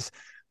because,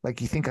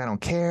 like, you think I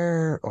don't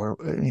care? Or,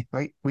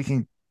 right? We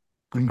can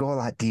go a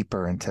lot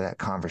deeper into that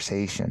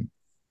conversation.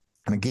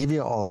 And I gave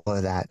you all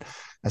of that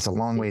as a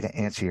long way to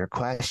answer your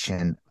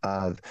question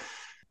of,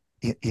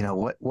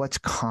 what's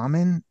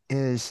common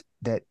is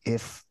that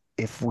if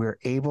we're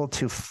able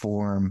to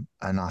form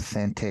an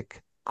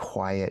authentic,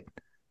 quiet,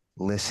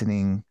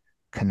 listening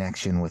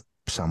connection with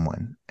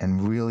someone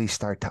and really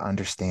start to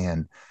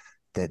understand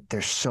that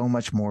there's so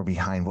much more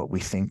behind what we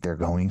think they're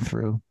going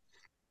through,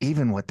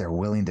 even what they're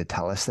willing to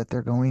tell us that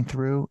they're going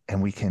through,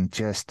 and we can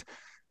just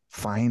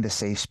find a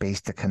safe space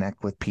to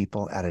connect with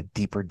people at a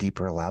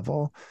deeper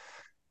level,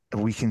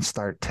 we can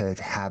start to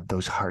have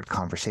those hard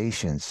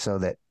conversations so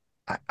that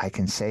I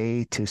can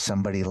say to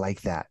somebody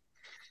like that,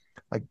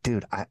 like,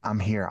 dude, I'm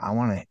here. I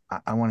want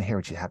to hear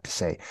what you have to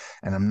say,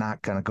 and I'm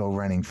not going to go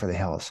running for the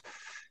hills.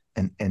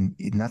 And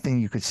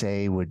nothing you could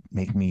say would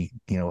make me,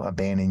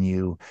 abandon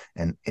you.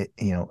 And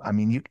I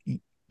mean,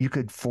 you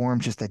could form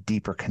just a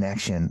deeper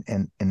connection.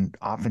 And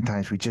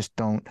oftentimes we just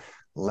don't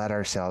let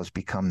ourselves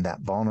become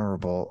that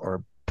vulnerable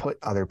or put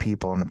other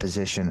people in a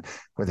position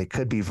where they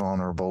could be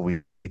vulnerable.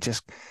 We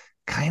just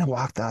kind of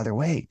walk the other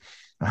way.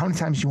 How many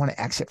times do you want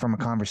to exit from a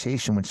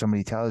conversation when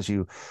somebody tells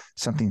you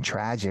something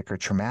tragic or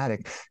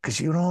traumatic because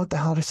you don't know what the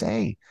hell to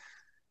say?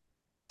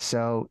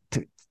 So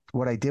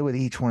what I did with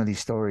each one of these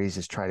stories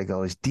is try to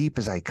go as deep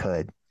as I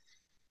could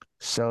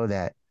so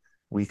that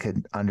we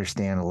could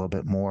understand a little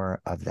bit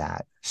more of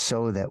that,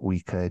 so that we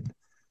could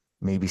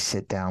maybe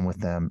sit down with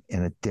them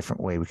in a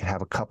different way. We could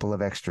have a couple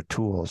of extra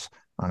tools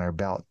on our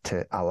belt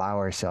to allow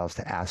ourselves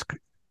to ask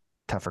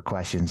tougher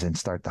questions and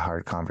start the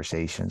hard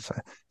conversations.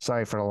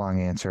 Sorry for the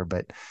long answer,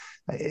 but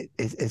it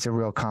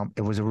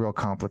was a real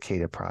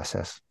complicated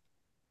process.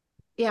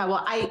 Yeah,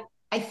 well,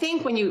 I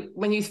think when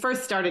you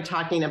first started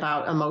talking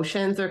about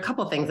emotions, there are a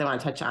couple of things I want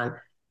to touch on.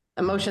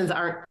 Emotions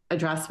aren't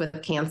addressed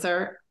with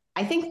cancer.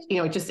 I think,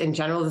 just in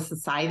general, as a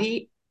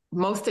society,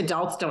 most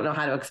adults don't know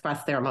how to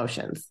express their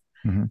emotions.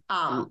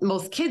 Mm-hmm.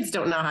 Most kids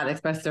don't know how to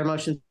express their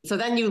emotions. So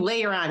then you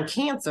layer on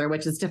cancer,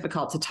 which is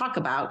difficult to talk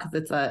about because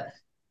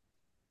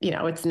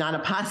it's not a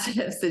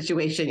positive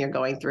situation you're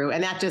going through.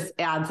 And that just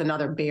adds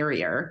another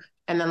barrier.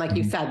 And then, like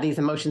you said, these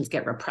emotions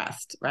get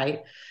repressed, right?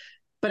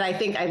 But I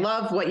think I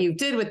love what you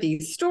did with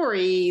these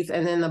stories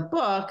and in the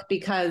book,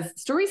 because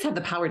stories have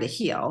the power to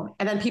heal,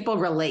 and then people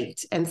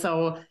relate. And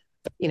so,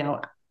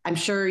 I'm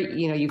sure,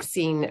 you've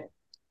seen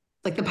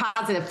like the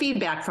positive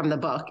feedback from the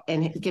book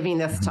and giving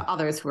this to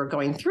others who are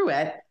going through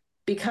it,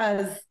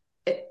 because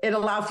it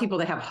allows people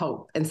to have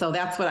hope. And so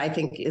that's what I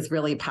think is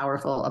really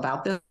powerful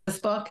about this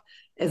book,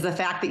 is the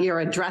fact that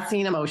you're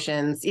addressing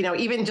emotions,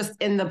 even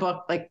just in the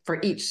book, like for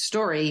each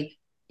story,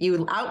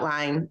 you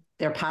outline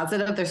their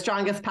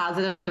strongest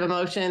positive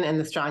emotion and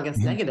the strongest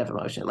negative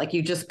emotion. Like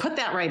you just put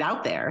that right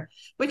out there,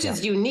 which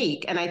is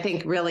unique. And I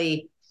think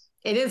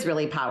it is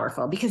really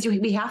powerful, because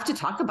we have to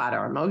talk about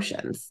our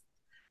emotions.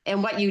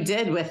 And what you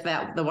did with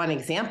the one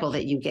example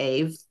that you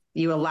gave,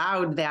 you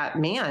allowed that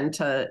man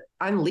to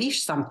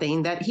unleash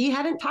something that he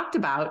hadn't talked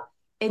about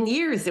in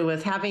years. It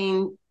was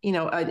having,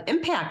 an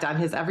impact on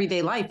his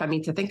everyday life. I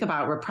mean, to think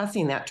about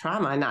repressing that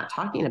trauma and not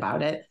talking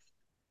about it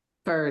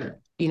for,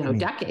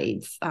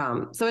 decades.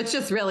 So it's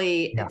just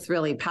it's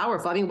really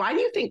powerful. I mean, why do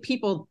you think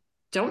people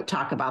don't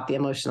talk about the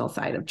emotional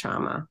side of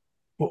trauma?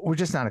 Well, we're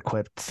just not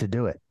equipped to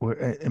do it.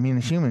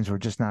 As humans, we're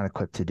just not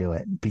equipped to do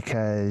it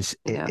because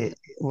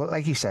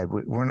like you said,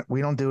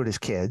 we don't do it as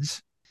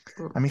kids.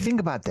 I mean,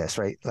 think about this,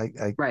 right?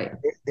 Right.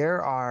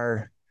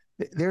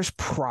 There's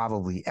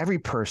probably, every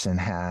person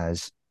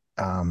has,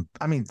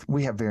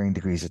 we have varying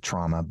degrees of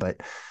trauma, but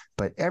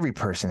every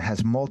person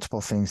has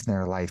multiple things in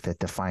their life that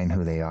define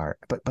who they are.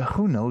 But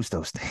who knows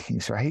those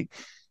things, right?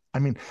 I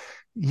mean,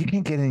 you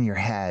can't get in your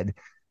head.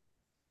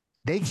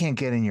 They can't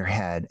get in your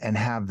head and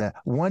have the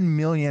 1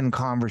 million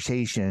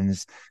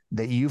conversations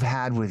that you've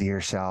had with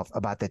yourself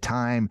about the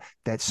time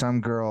that some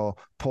girl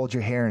pulled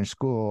your hair in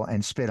school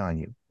and spit on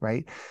you,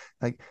 right?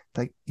 Like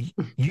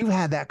you've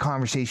had that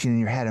conversation in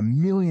your head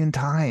 1 million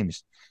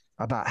times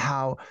about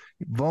how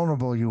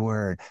vulnerable you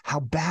were, how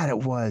bad it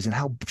was, and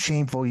how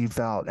shameful you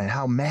felt, and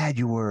how mad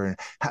you were, and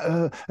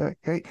how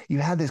right? You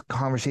had this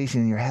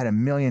conversation in your head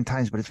 1 million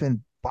times, but it's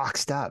been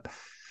boxed up.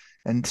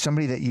 And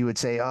somebody that you would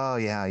say, oh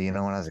yeah, when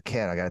I was a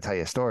kid, I got to tell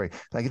you a story.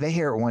 Like they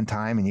hear it one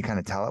time and you kind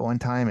of tell it one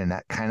time, and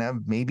that kind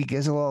of maybe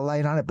gives a little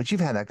light on it, but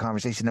you've had that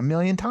conversation 1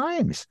 million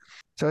times.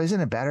 So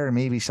isn't it better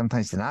maybe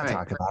sometimes to not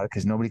talk about it,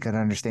 because nobody could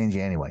understand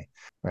you anyway,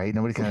 right?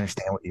 Nobody can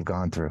understand what you've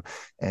gone through.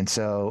 And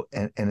so,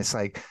 and it's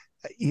like,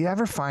 you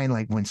ever find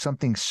like when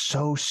something's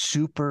so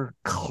super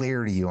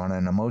clear to you on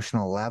an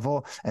emotional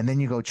level, and then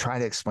you go try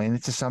to explain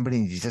it to somebody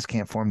and you just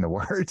can't form the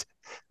words,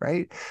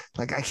 right?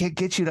 Like I can't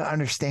get you to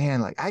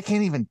understand. Like I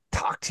can't even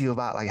talk to you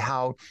about like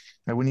how,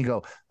 like when you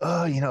go,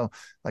 oh,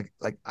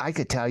 like I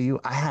could tell you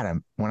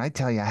when I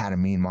tell you I had a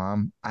mean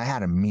mom, I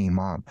had a mean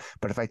mom.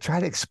 But if I try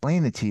to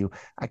explain it to you,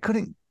 I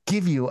couldn't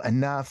give you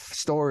enough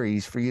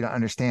stories for you to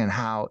understand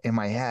how in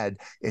my head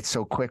it's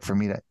so quick for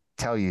me to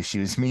tell you she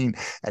was mean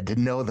and to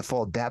know the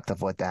full depth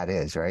of what that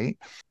is, right?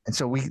 And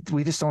so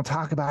we just don't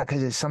talk about it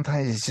because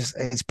sometimes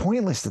it's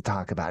pointless to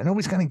talk about it.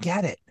 Nobody's going to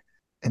get it,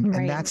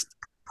 and that's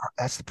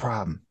the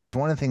problem.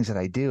 One of the things that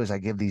I do is I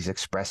give these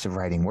expressive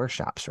writing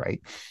workshops, right,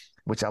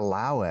 which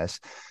allow us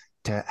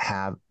to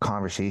have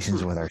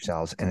conversations with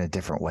ourselves in a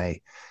different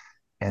way,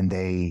 and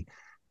they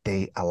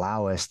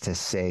allow us to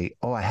say,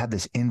 oh, I have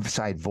this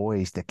inside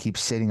voice that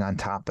keeps sitting on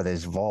top of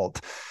this vault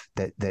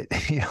that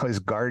is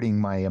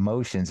guarding my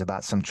emotions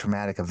about some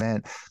traumatic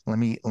event. Let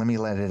me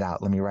let it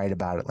out. Let me write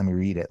about it. Let me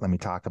read it. Let me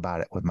talk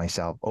about it with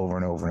myself over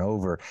and over and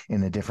over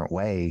in a different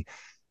way,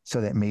 so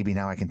that maybe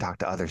now I can talk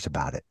to others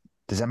about it.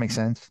 Does that make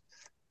sense?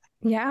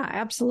 Yeah,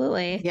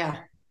 absolutely. Yeah.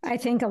 I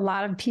think a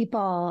lot of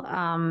people,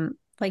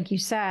 like you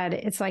said,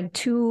 it's like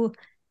too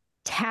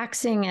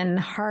taxing and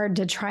hard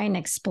to try and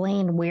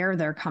explain where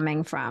they're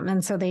coming from.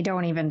 And so they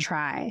don't even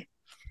try.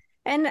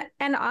 And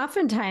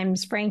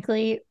oftentimes,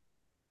 frankly,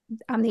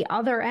 on the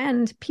other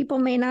end, people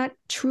may not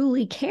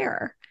truly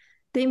care.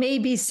 They may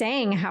be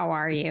saying, how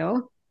are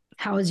you?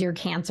 How is your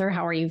cancer?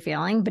 How are you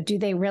feeling? But do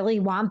they really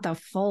want the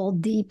full,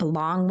 deep,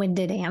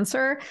 long-winded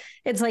answer?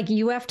 It's like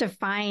you have to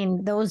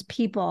find those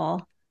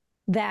people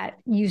that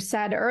you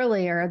said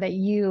earlier that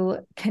you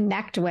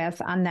connect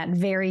with on that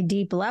very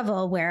deep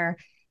level, where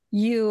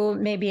you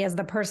maybe, as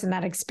the person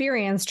that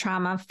experienced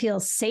trauma, feel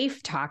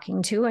safe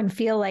talking to and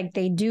feel like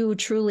they do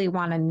truly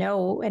want to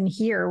know and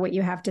hear what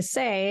you have to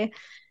say.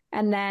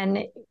 And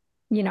then,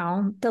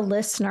 the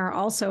listener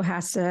also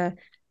has to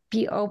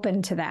be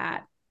open to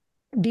that,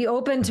 be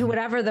open to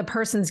whatever the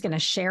person's going to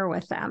share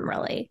with them,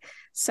 really.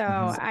 So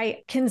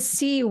I can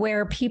see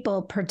where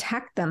people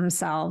protect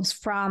themselves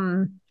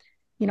from,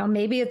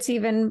 maybe it's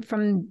even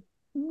from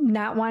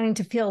not wanting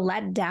to feel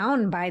let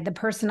down by the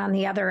person on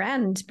the other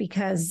end,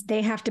 because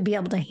they have to be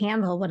able to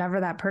handle whatever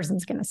that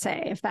person's going to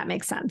say, if that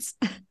makes sense.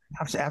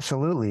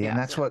 Absolutely. And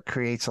that's what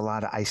creates a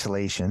lot of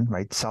isolation,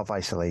 right?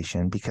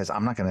 Self-isolation, because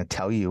I'm not going to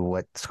tell you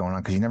what's going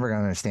on because you're never going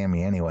to understand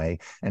me anyway.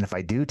 And if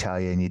I do tell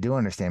you and you do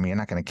understand me, you're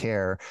not going to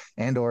care,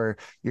 or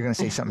you're going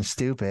to say something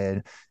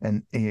stupid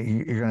and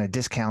you're going to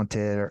discount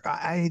it, or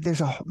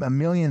there's a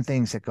million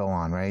things that go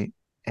on, right?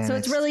 And so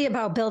it's really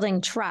about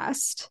building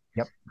trust.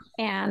 Yep.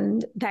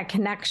 And that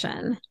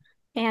connection.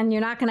 And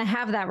you're not going to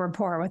have that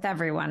rapport with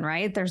everyone,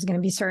 right? There's going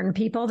to be certain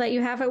people that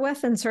you have it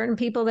with and certain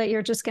people that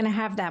you're just going to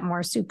have that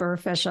more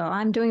superficial,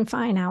 I'm doing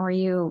fine, how are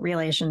you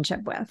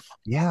relationship with.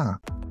 Yeah.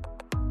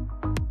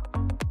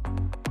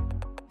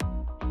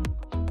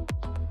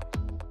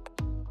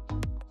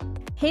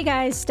 Hey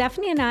guys,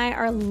 Stephanie and I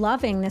are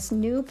loving this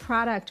new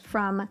product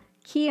from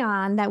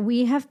Kion that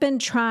we have been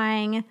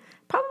trying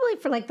probably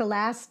for like the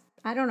last,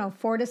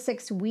 4 to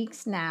 6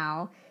 weeks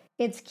now.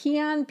 It's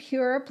Kion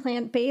Pure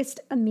Plant-Based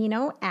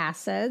Amino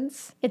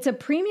Acids. It's a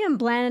premium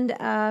blend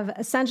of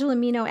essential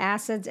amino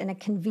acids in a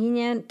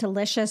convenient,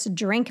 delicious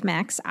drink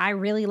mix. I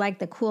really like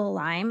the cool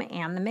lime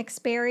and the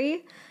mixed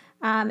berry.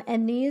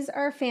 And these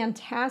are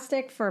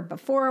fantastic for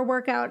before a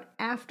workout,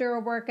 after a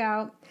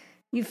workout.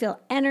 You feel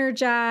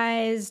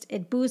energized.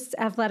 It boosts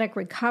athletic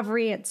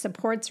recovery. It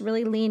supports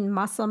really lean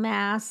muscle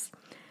mass.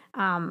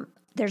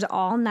 There's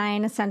all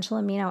 9 essential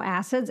amino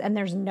acids, and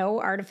there's no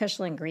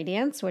artificial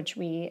ingredients, which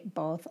we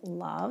both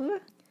love.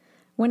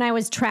 When I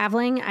was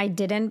traveling, I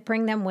didn't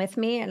bring them with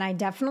me, and I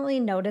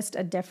definitely noticed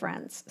a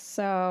difference.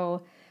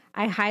 So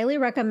I highly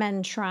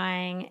recommend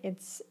trying.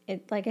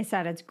 Like I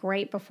said, it's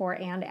great before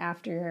and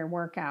after your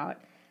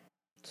workout.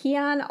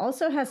 Kion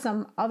also has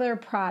some other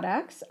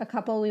products, a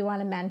couple we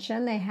want to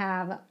mention. They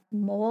have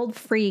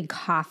mold-free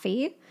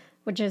coffee,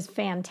 which is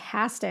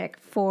fantastic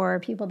for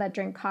people that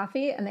drink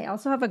coffee. And they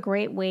also have a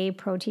great whey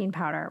protein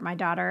powder. My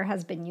daughter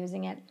has been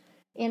using it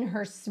in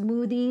her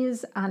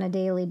smoothies on a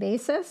daily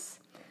basis.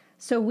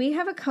 So we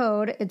have a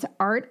code, it's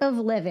Art of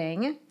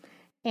Living,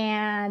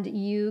 and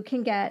you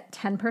can get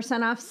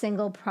 10% off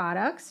single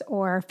products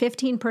or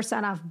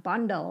 15% off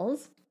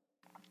bundles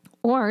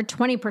or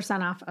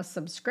 20% off a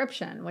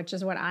subscription, which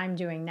is what I'm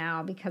doing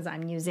now because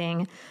I'm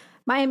using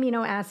my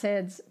amino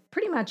acids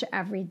pretty much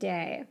every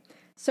day.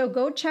 So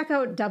go check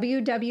out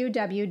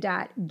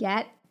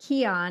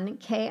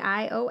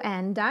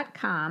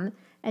www.getkion.com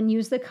and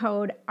use the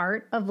code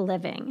Art of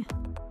Living.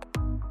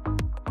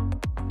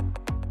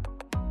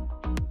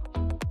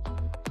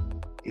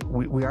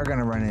 We are going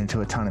to run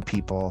into a ton of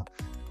people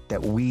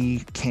that we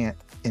can't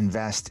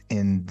invest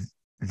in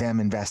them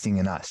investing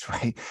in us,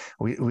 right?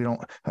 We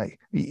don't, like,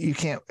 you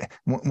can't,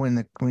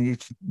 when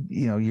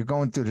you're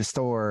going through the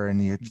store and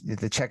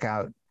the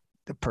checkout,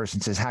 the person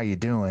says, how you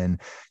doing?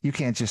 You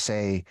can't just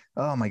say,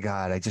 oh my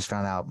God, I just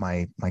found out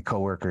my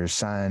coworker's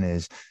son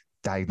is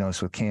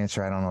diagnosed with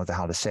cancer. I don't know what the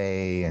hell to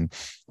say. And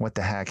what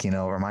the heck, it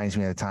reminds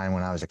me of the time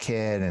when I was a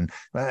kid. And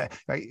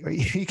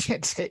you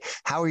can't say,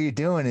 how are you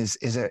doing is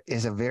a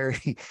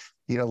very,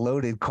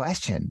 loaded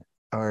question.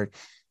 Or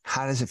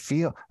how does it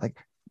feel? Like,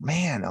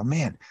 man, oh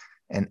man.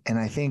 And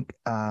I think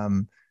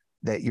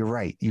that you're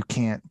right. You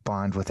can't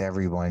bond with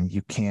everyone.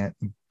 You can't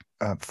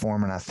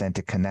form an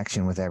authentic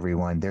connection with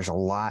everyone. There's a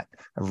lot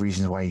of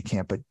reasons why you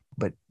can't,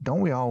 but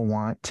don't we all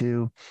want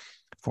to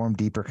form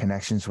deeper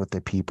connections with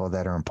the people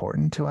that are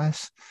important to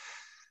us?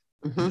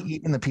 Mm-hmm.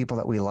 Even the people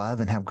that we love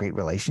and have great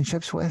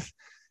relationships with.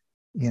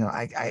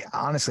 I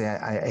honestly,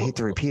 I hate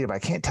to repeat it, but I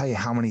can't tell you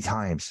how many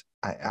times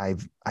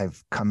I've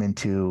come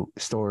into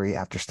story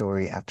after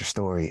story after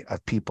story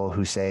of people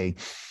who say,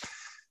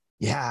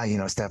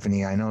 yeah,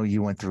 Stephanie, I know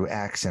you went through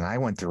X and I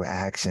went through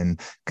X, and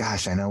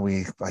gosh, I know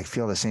we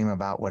feel the same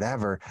about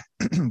whatever,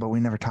 but we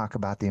never talk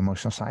about the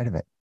emotional side of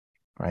it.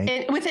 Right.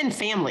 And within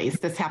families,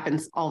 this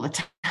happens all the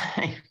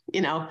time,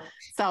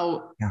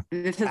 so yeah,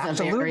 this is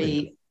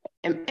absolutely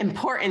a very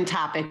important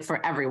topic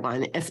for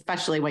everyone,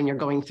 especially when you're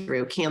going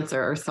through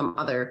cancer or some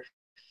other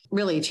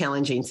really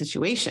challenging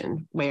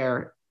situation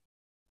where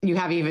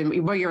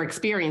you're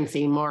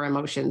experiencing more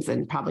emotions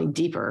and probably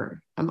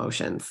deeper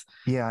emotions.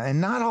 Yeah.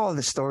 And not all of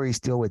the stories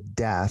deal with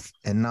death,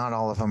 and not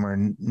all of them are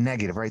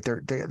negative, right?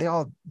 They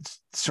all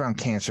surround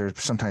cancer,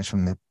 sometimes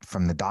from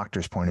the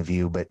doctor's point of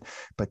view, but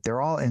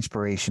they're all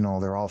inspirational.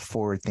 They're all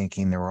forward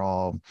thinking. They're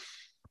all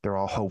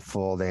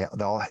hopeful. They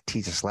all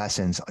teach us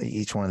lessons,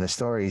 each one of the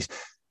stories,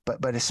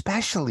 but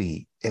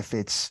especially if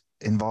it's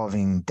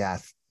involving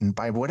death, and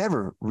by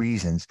whatever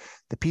reasons,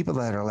 the people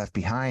that are left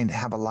behind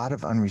have a lot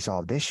of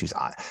unresolved issues.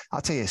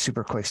 I'll tell you a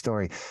super quick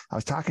story. I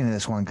was talking to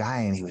this one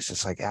guy, and he was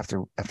just like,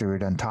 after we were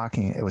done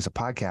talking, it was a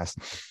podcast,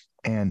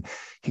 and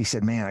he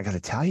said, "Man, I got to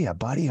tell you, a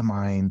buddy of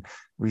mine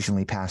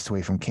recently passed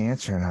away from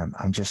cancer," and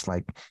I'm just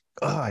like,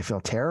 "Oh, I feel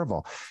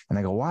terrible." And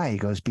I go, "Why?" He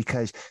goes,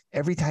 "Because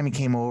every time he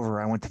came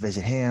over, I went to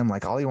visit him.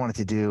 Like, all he wanted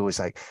to do was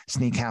like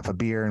sneak half a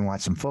beer and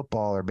watch some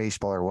football or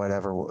baseball or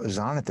whatever was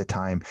on at the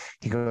time."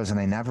 He goes, "And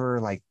I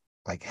never like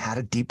had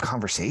a deep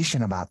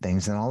conversation about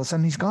things. And all of a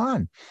sudden he's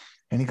gone."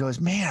 And he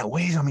goes, "Man, it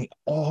weighs on me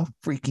all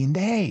freaking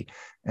day."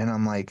 And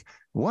I'm like,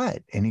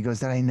 "What?" And he goes,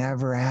 "That I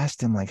never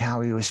asked him like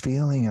how he was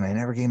feeling, and I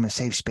never gave him a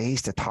safe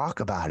space to talk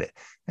about it."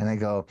 And I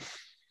go,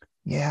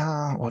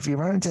 "Yeah, well, if you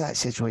run into that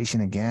situation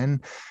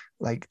again,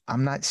 like,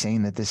 I'm not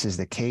saying that this is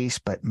the case,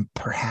 but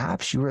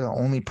perhaps you were the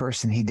only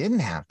person he didn't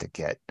have to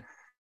get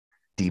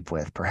deep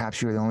with.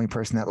 Perhaps you were the only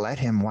person that let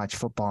him watch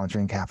football and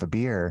drink half a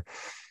beer.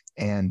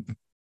 And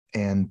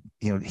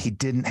he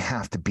didn't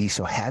have to be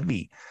so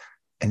heavy,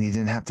 and he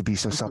didn't have to be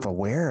so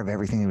self-aware of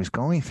everything he was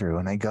going through."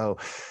 And I go,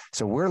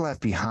 so we're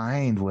left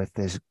behind with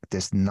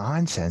this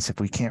nonsense if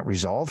we can't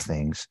resolve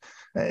things.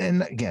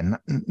 And again,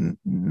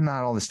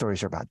 not all the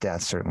stories are about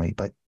death, certainly,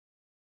 but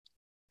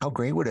how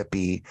great would it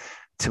be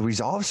to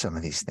resolve some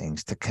of these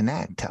things, to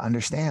connect, to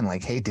understand,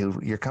 like, "Hey,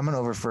 dude, you're coming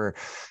over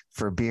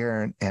for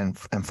beer and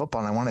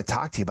football, and I want to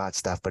talk to you about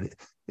stuff, but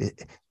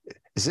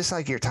is this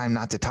like your time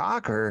not to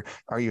talk, or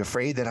are you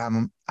afraid that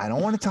I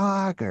don't want to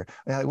talk, or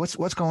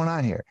what's going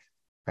on here?"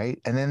 Right.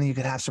 And then you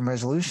could have some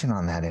resolution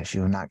on that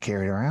issue and not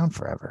carry it around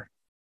forever.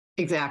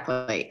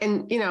 Exactly.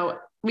 And,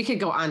 we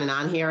could go on and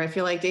on here. I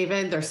feel like,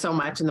 David, there's so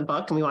much in the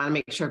book, and we want to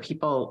make sure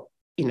people,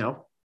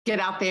 get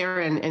out there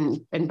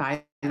and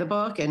buy the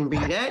book and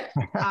read it.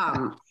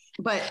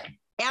 But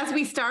as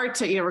we start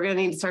to, we're going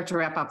to need to start to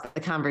wrap up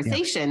the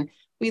conversation. Yeah.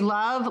 We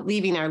love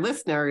leaving our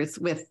listeners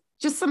with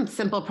just some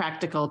simple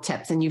practical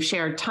tips. And you've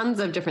shared tons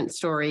of different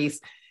stories.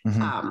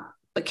 Mm-hmm.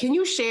 But can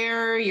you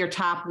share your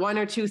top 1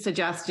 or 2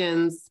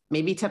 suggestions,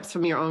 maybe tips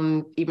from your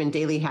own even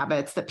daily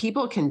habits that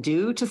people can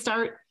do to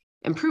start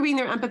improving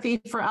their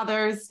empathy for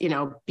others,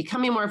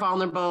 becoming more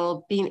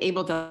vulnerable, being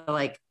able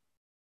to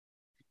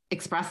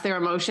express their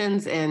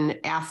emotions and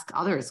ask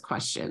others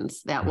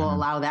questions that will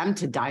allow them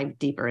to dive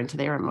deeper into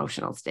their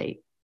emotional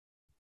state?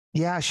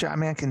 Yeah, sure. I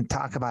mean, I can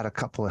talk about a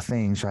couple of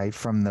things, right?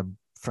 From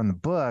the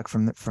book,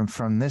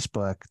 from this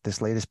book,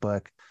 this latest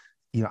book,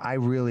 I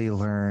really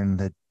learned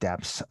the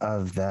depths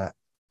of the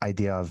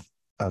idea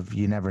of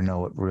you never know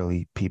what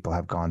really people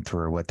have gone through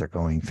or what they're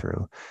going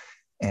through.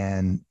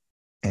 And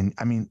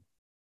I mean,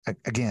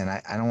 again,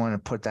 I don't want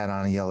to put that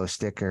on a yellow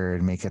sticker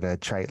and make it a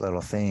trite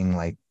little thing,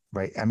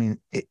 right. I mean,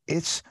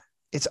 it's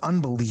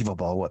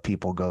unbelievable what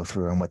people go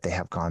through and what they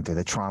have gone through,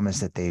 the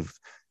traumas that they've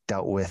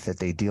dealt with, that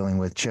they're dealing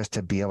with, just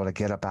to be able to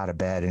get up out of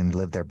bed and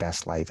live their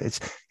best life.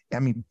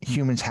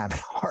 Humans have it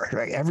hard,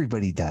 right?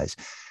 Everybody does.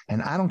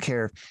 And I don't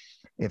care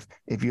if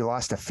you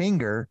lost a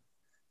finger,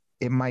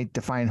 it might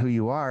define who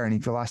you are. And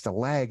if you lost a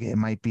leg, it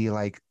might be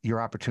like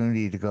your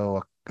opportunity to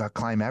go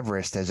climb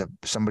Everest as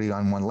somebody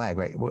on one leg,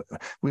 right?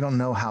 We don't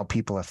know how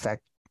people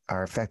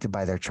are affected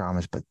by their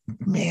traumas, but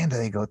man, do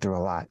they go through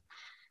a lot.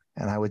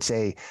 And I would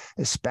say,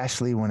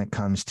 especially when it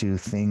comes to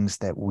things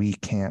that we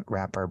can't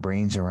wrap our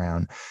brains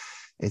around,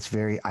 it's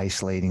very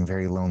isolating,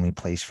 very lonely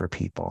place for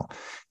people.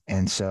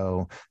 And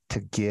so to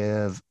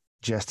give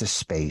just a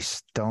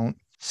space, don't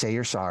say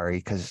you're sorry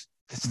because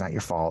it's not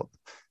your fault.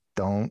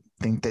 Don't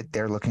think that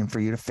they're looking for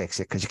you to fix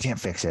it, because you can't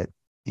fix it.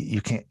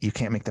 You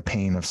can't make the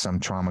pain of some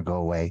trauma go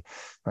away,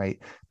 right?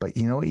 But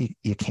you know what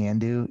you can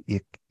do?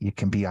 You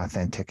can be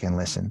authentic and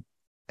listen,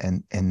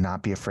 and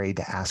not be afraid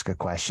to ask a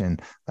question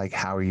like,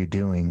 "How are you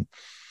doing?"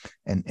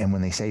 And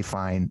when they say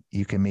fine,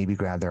 you can maybe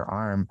grab their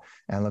arm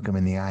and look them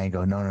in the eye and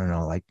go,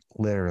 no, like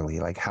literally,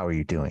 like, "How are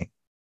you doing?"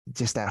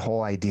 Just that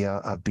whole idea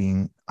of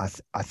being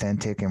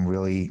authentic and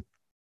really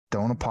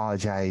don't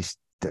apologize.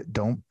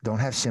 Don't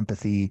have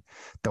sympathy.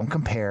 Don't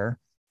compare,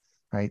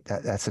 right?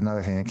 That's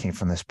another thing that came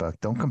from this book.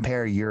 Don't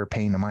compare your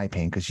pain to my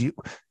pain, because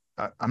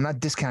I'm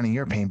not discounting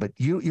your pain, but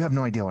you have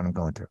no idea what I'm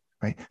going through,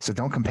 right? So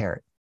don't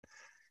compare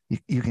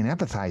it. You can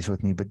empathize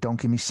with me, but don't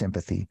give me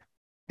sympathy.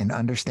 And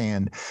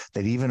understand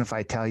that even if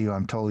I tell you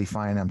I'm totally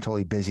fine, I'm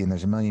totally busy, and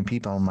there's a million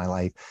people in my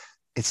life,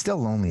 it's still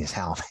lonely as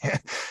hell.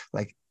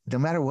 Like, no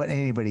matter what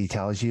anybody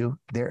tells you,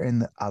 they're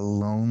in a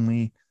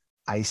lonely,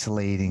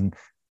 isolating,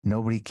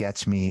 nobody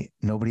gets me,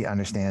 nobody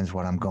understands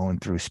what I'm going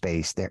through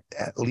space. There,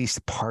 at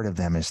least part of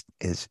them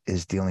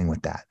is dealing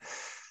with that.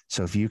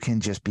 So if you can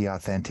just be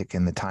authentic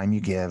in the time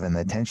you give and the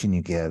attention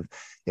you give,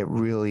 it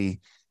really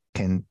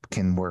can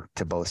work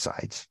to both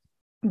sides.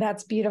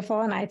 That's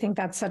beautiful. And I think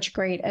that's such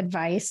great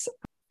advice.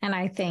 And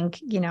I think,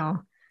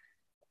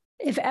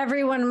 if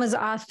everyone was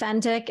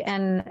authentic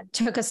and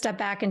took a step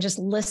back and just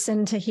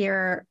listened to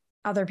hear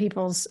other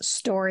people's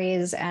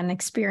stories and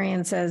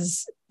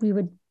experiences, we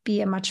would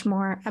be a much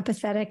more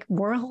empathetic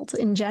world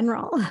in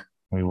general.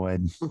 We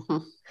would.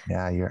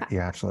 Yeah,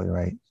 you're absolutely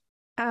right.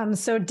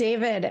 So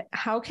David,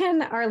 how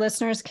can our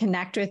listeners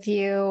connect with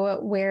you?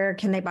 Where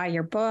can they buy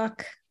your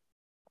book?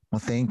 Well,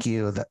 thank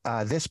you.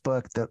 This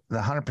book, the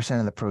 100%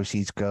 of the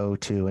proceeds go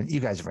to, and you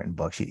guys have written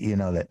books, you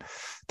know that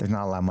there's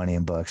not a lot of money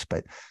in books,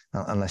 but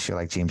unless you're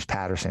like James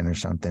Patterson or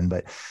something,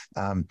 but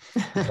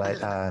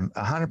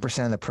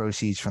 100% of the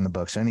proceeds from the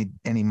book. So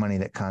any money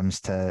that comes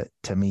to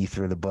me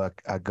through the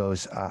book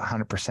goes,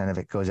 100% of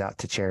it goes out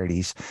to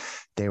charities.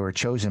 They were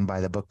chosen by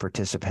the book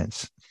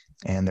participants,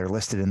 and they're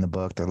listed in the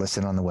book. They're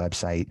listed on the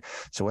website.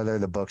 So whether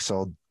the book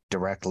sold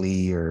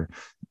directly or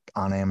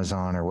on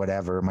Amazon or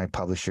whatever, my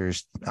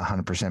publisher's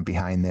 100%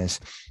 behind this.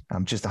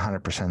 Just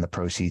 100% of the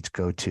proceeds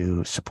go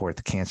to support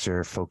the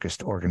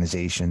cancer-focused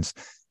organizations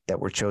that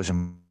were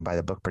chosen by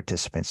the book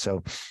participants.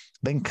 So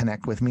they can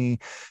connect with me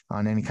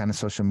on any kind of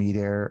social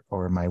media,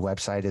 or my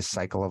website is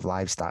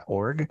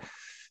cycleoflives.org,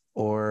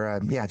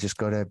 or just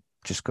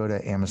go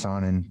to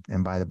Amazon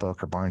and buy the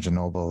book, or Barnes and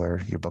Noble,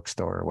 or your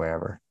bookstore, or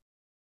wherever.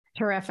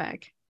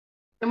 Terrific.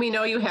 And we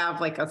know you have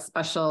like a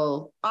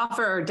special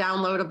offer or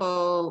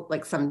downloadable,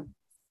 like some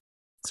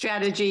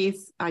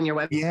strategies on your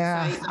website.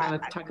 Yeah. You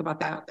want to talk about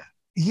that?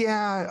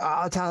 Yeah,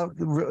 I'll tell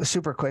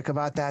super quick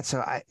about that.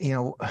 So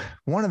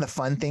one of the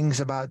fun things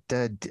about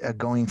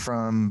going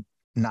from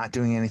not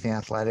doing anything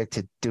athletic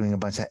to doing a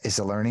bunch of is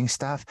the learning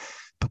stuff.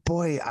 But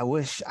boy, I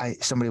wish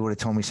somebody would have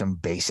told me some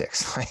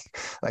basics,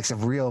 like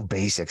some real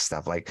basic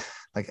stuff, like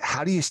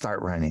how do you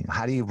start running?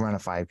 How do you run a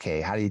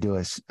 5K? How do you do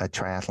a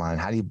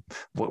triathlon?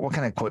 What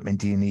kind of equipment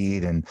do you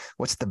need? And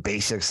what's the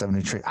basics of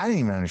nutrition? I didn't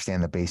even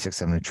understand the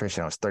basics of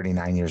nutrition. I was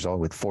 39 years old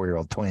with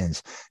 4-year-old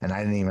twins, and I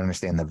didn't even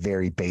understand the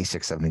very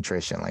basics of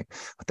nutrition. Like,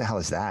 what the hell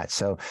is that?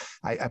 So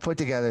I put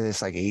together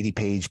this like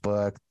 80-page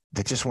book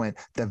that just went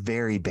the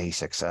very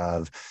basics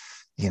of,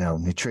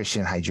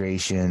 nutrition,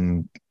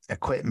 hydration,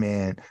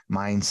 equipment,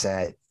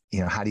 mindset,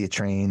 how do you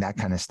train, that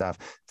kind of stuff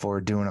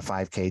for doing a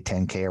 5K,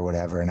 10K or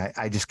whatever. And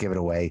I just give it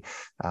away.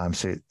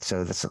 So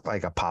that's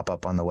like a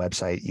pop-up on the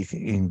website. You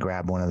can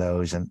grab one of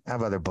those, and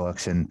have other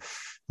books and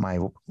my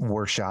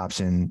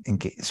workshops and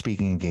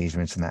speaking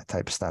engagements and that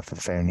type of stuff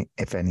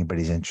if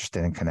anybody's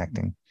interested in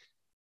connecting.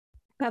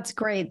 That's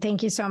great.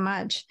 Thank you so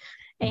much.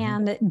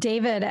 And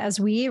David, as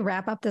we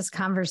wrap up this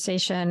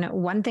conversation,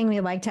 one thing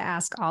we like to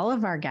ask all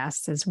of our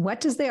guests is, what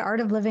does the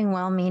art of living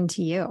well mean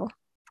to you?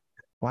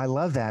 Well, I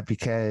love that,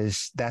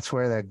 because that's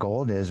where the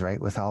gold is, right?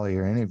 With all of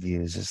your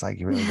interviews, it's like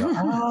you really go,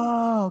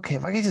 oh, okay,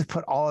 if I could just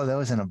put all of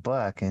those in a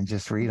book and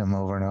just read them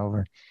over and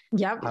over.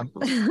 Yep.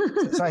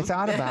 So I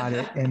thought about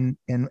it, and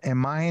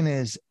mine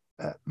is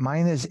a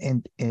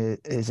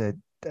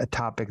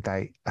topic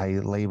that I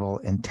label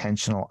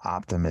intentional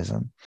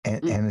optimism,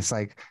 and it's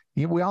like,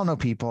 we all know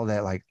people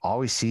that like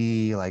always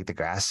see like the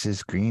grass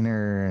is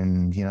greener,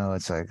 and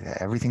it's like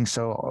everything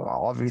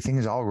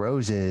is all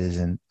roses.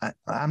 And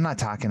I'm not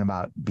talking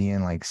about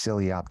being like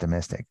silly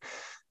optimistic,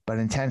 but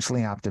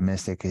intentionally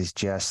optimistic is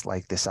just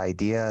like this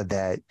idea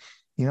that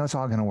it's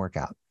all going to work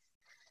out.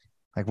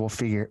 Like we'll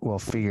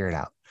figure it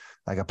out.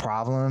 Like a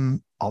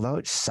problem, although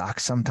it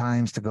sucks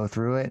sometimes to go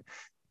through it,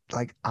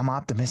 like I'm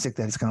optimistic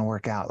that it's going to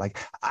work out. Like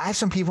I have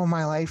some people in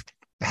my life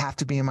have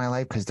to be in my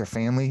life because they're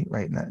family,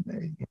 right? Not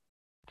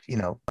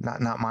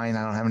mine.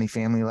 I don't have any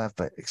family left,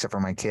 but except for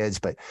my kids,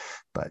 but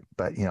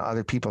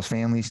other people's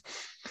families.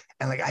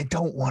 And like, I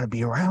don't want to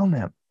be around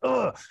them.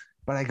 Ugh.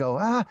 But I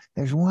go,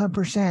 there's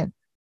 1%.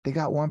 They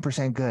got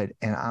 1% good.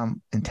 And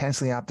I'm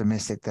intensely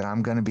optimistic that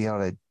I'm going to be able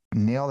to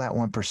nail that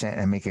 1%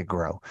 and make it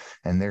grow.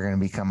 And they're going to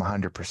become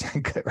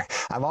 100% good.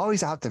 I'm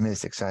always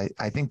optimistic. So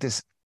I think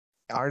this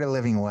art of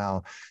living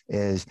well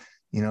is,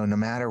 no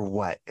matter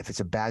what, if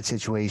it's a bad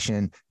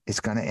situation, it's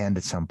going to end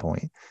at some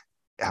point.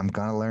 I'm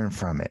going to learn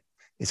from it.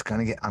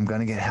 I'm going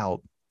to get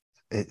help.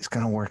 It's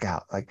going to work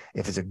out. Like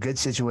if it's a good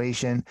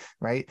situation,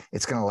 right,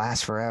 it's going to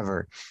last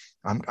forever.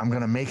 I'm going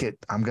to make it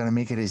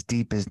as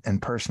deep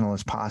and personal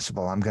as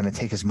possible. I'm going to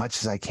take as much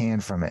as I can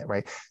from it.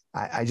 Right.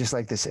 I just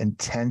like this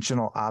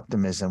intentional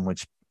optimism,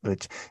 which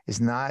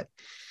is not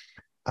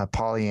a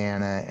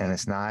Pollyanna, and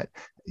it's not,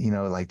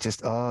 like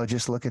just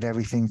look at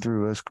everything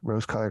through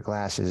rose-colored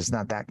glasses. It's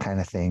not that kind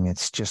of thing.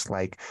 It's just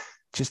like,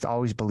 just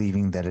always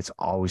believing that it's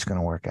always going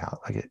to work out.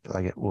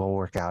 Like it will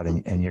work out,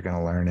 and you're going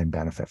to learn and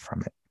benefit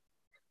from it.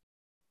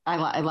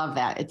 I love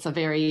that. It's a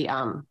very,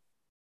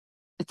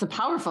 it's a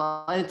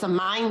powerful, it's a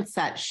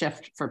mindset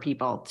shift for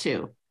people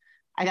too.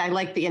 I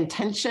like the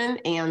intention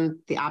and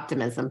the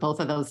optimism, both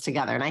of those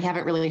together. And I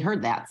haven't really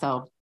heard that.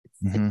 So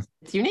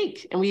it's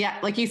unique. And we,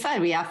 like you said,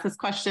 we ask this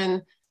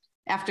question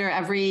after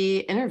every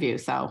interview.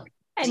 So,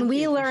 and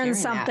we learn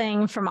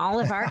something from all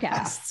of our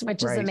guests,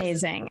 which is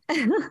amazing.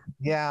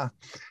 Yeah.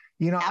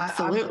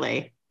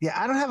 Absolutely.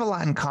 I don't have a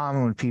lot in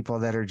common with people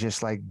that are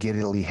just like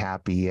giddily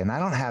happy. And I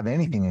don't have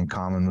anything in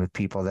common with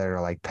people that are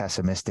like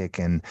pessimistic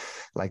and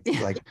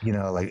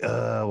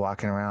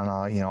walking around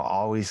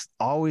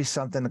always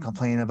something to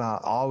complain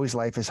about. Always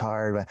life is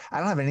hard. But I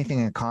don't have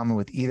anything in common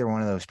with either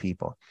one of those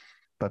people.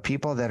 But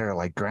people that are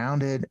like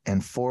grounded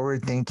and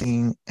forward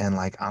thinking and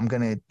like, I'm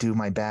going to do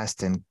my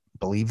best and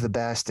believe the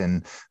best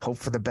and hope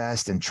for the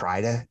best and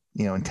try to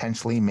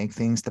intentionally make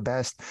things the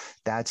best,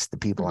 that's the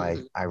people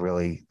Mm-hmm. I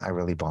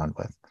really bond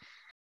with.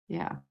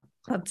 Yeah.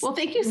 That's well,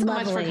 thank you so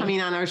much for lovely.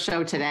 coming on our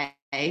show today.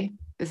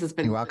 This has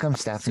been You're welcome,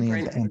 Stephanie,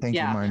 and thank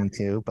you, Marnie,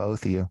 too,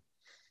 both of you.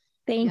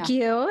 Thank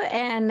you.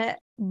 And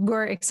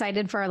we're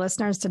excited for our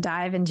listeners to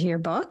dive into your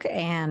book,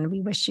 and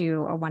we wish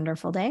you a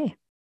wonderful day.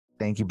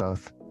 Thank you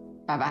both.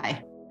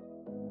 Bye-bye.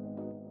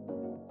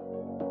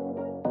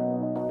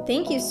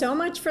 Thank you so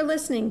much for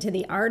listening to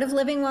the Art of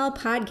Living Well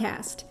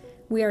podcast.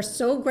 We are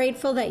so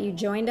grateful that you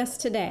joined us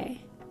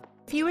today.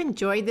 If you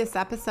enjoyed this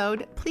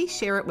episode, please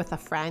share it with a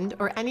friend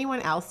or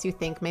anyone else you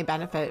think may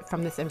benefit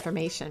from this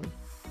information.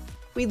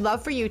 We'd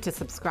love for you to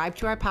subscribe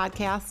to our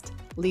podcast,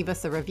 leave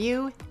us a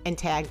review, and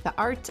tag the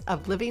Art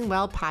of Living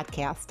Well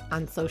podcast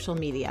on social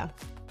media.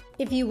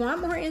 If you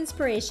want more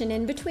inspiration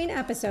in between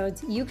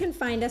episodes, you can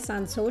find us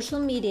on social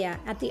media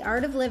at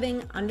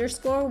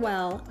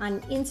theartofliving_well on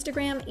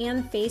Instagram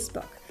and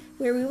Facebook,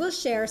 where we will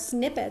share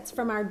snippets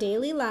from our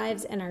daily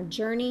lives and our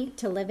journey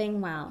to living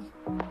well.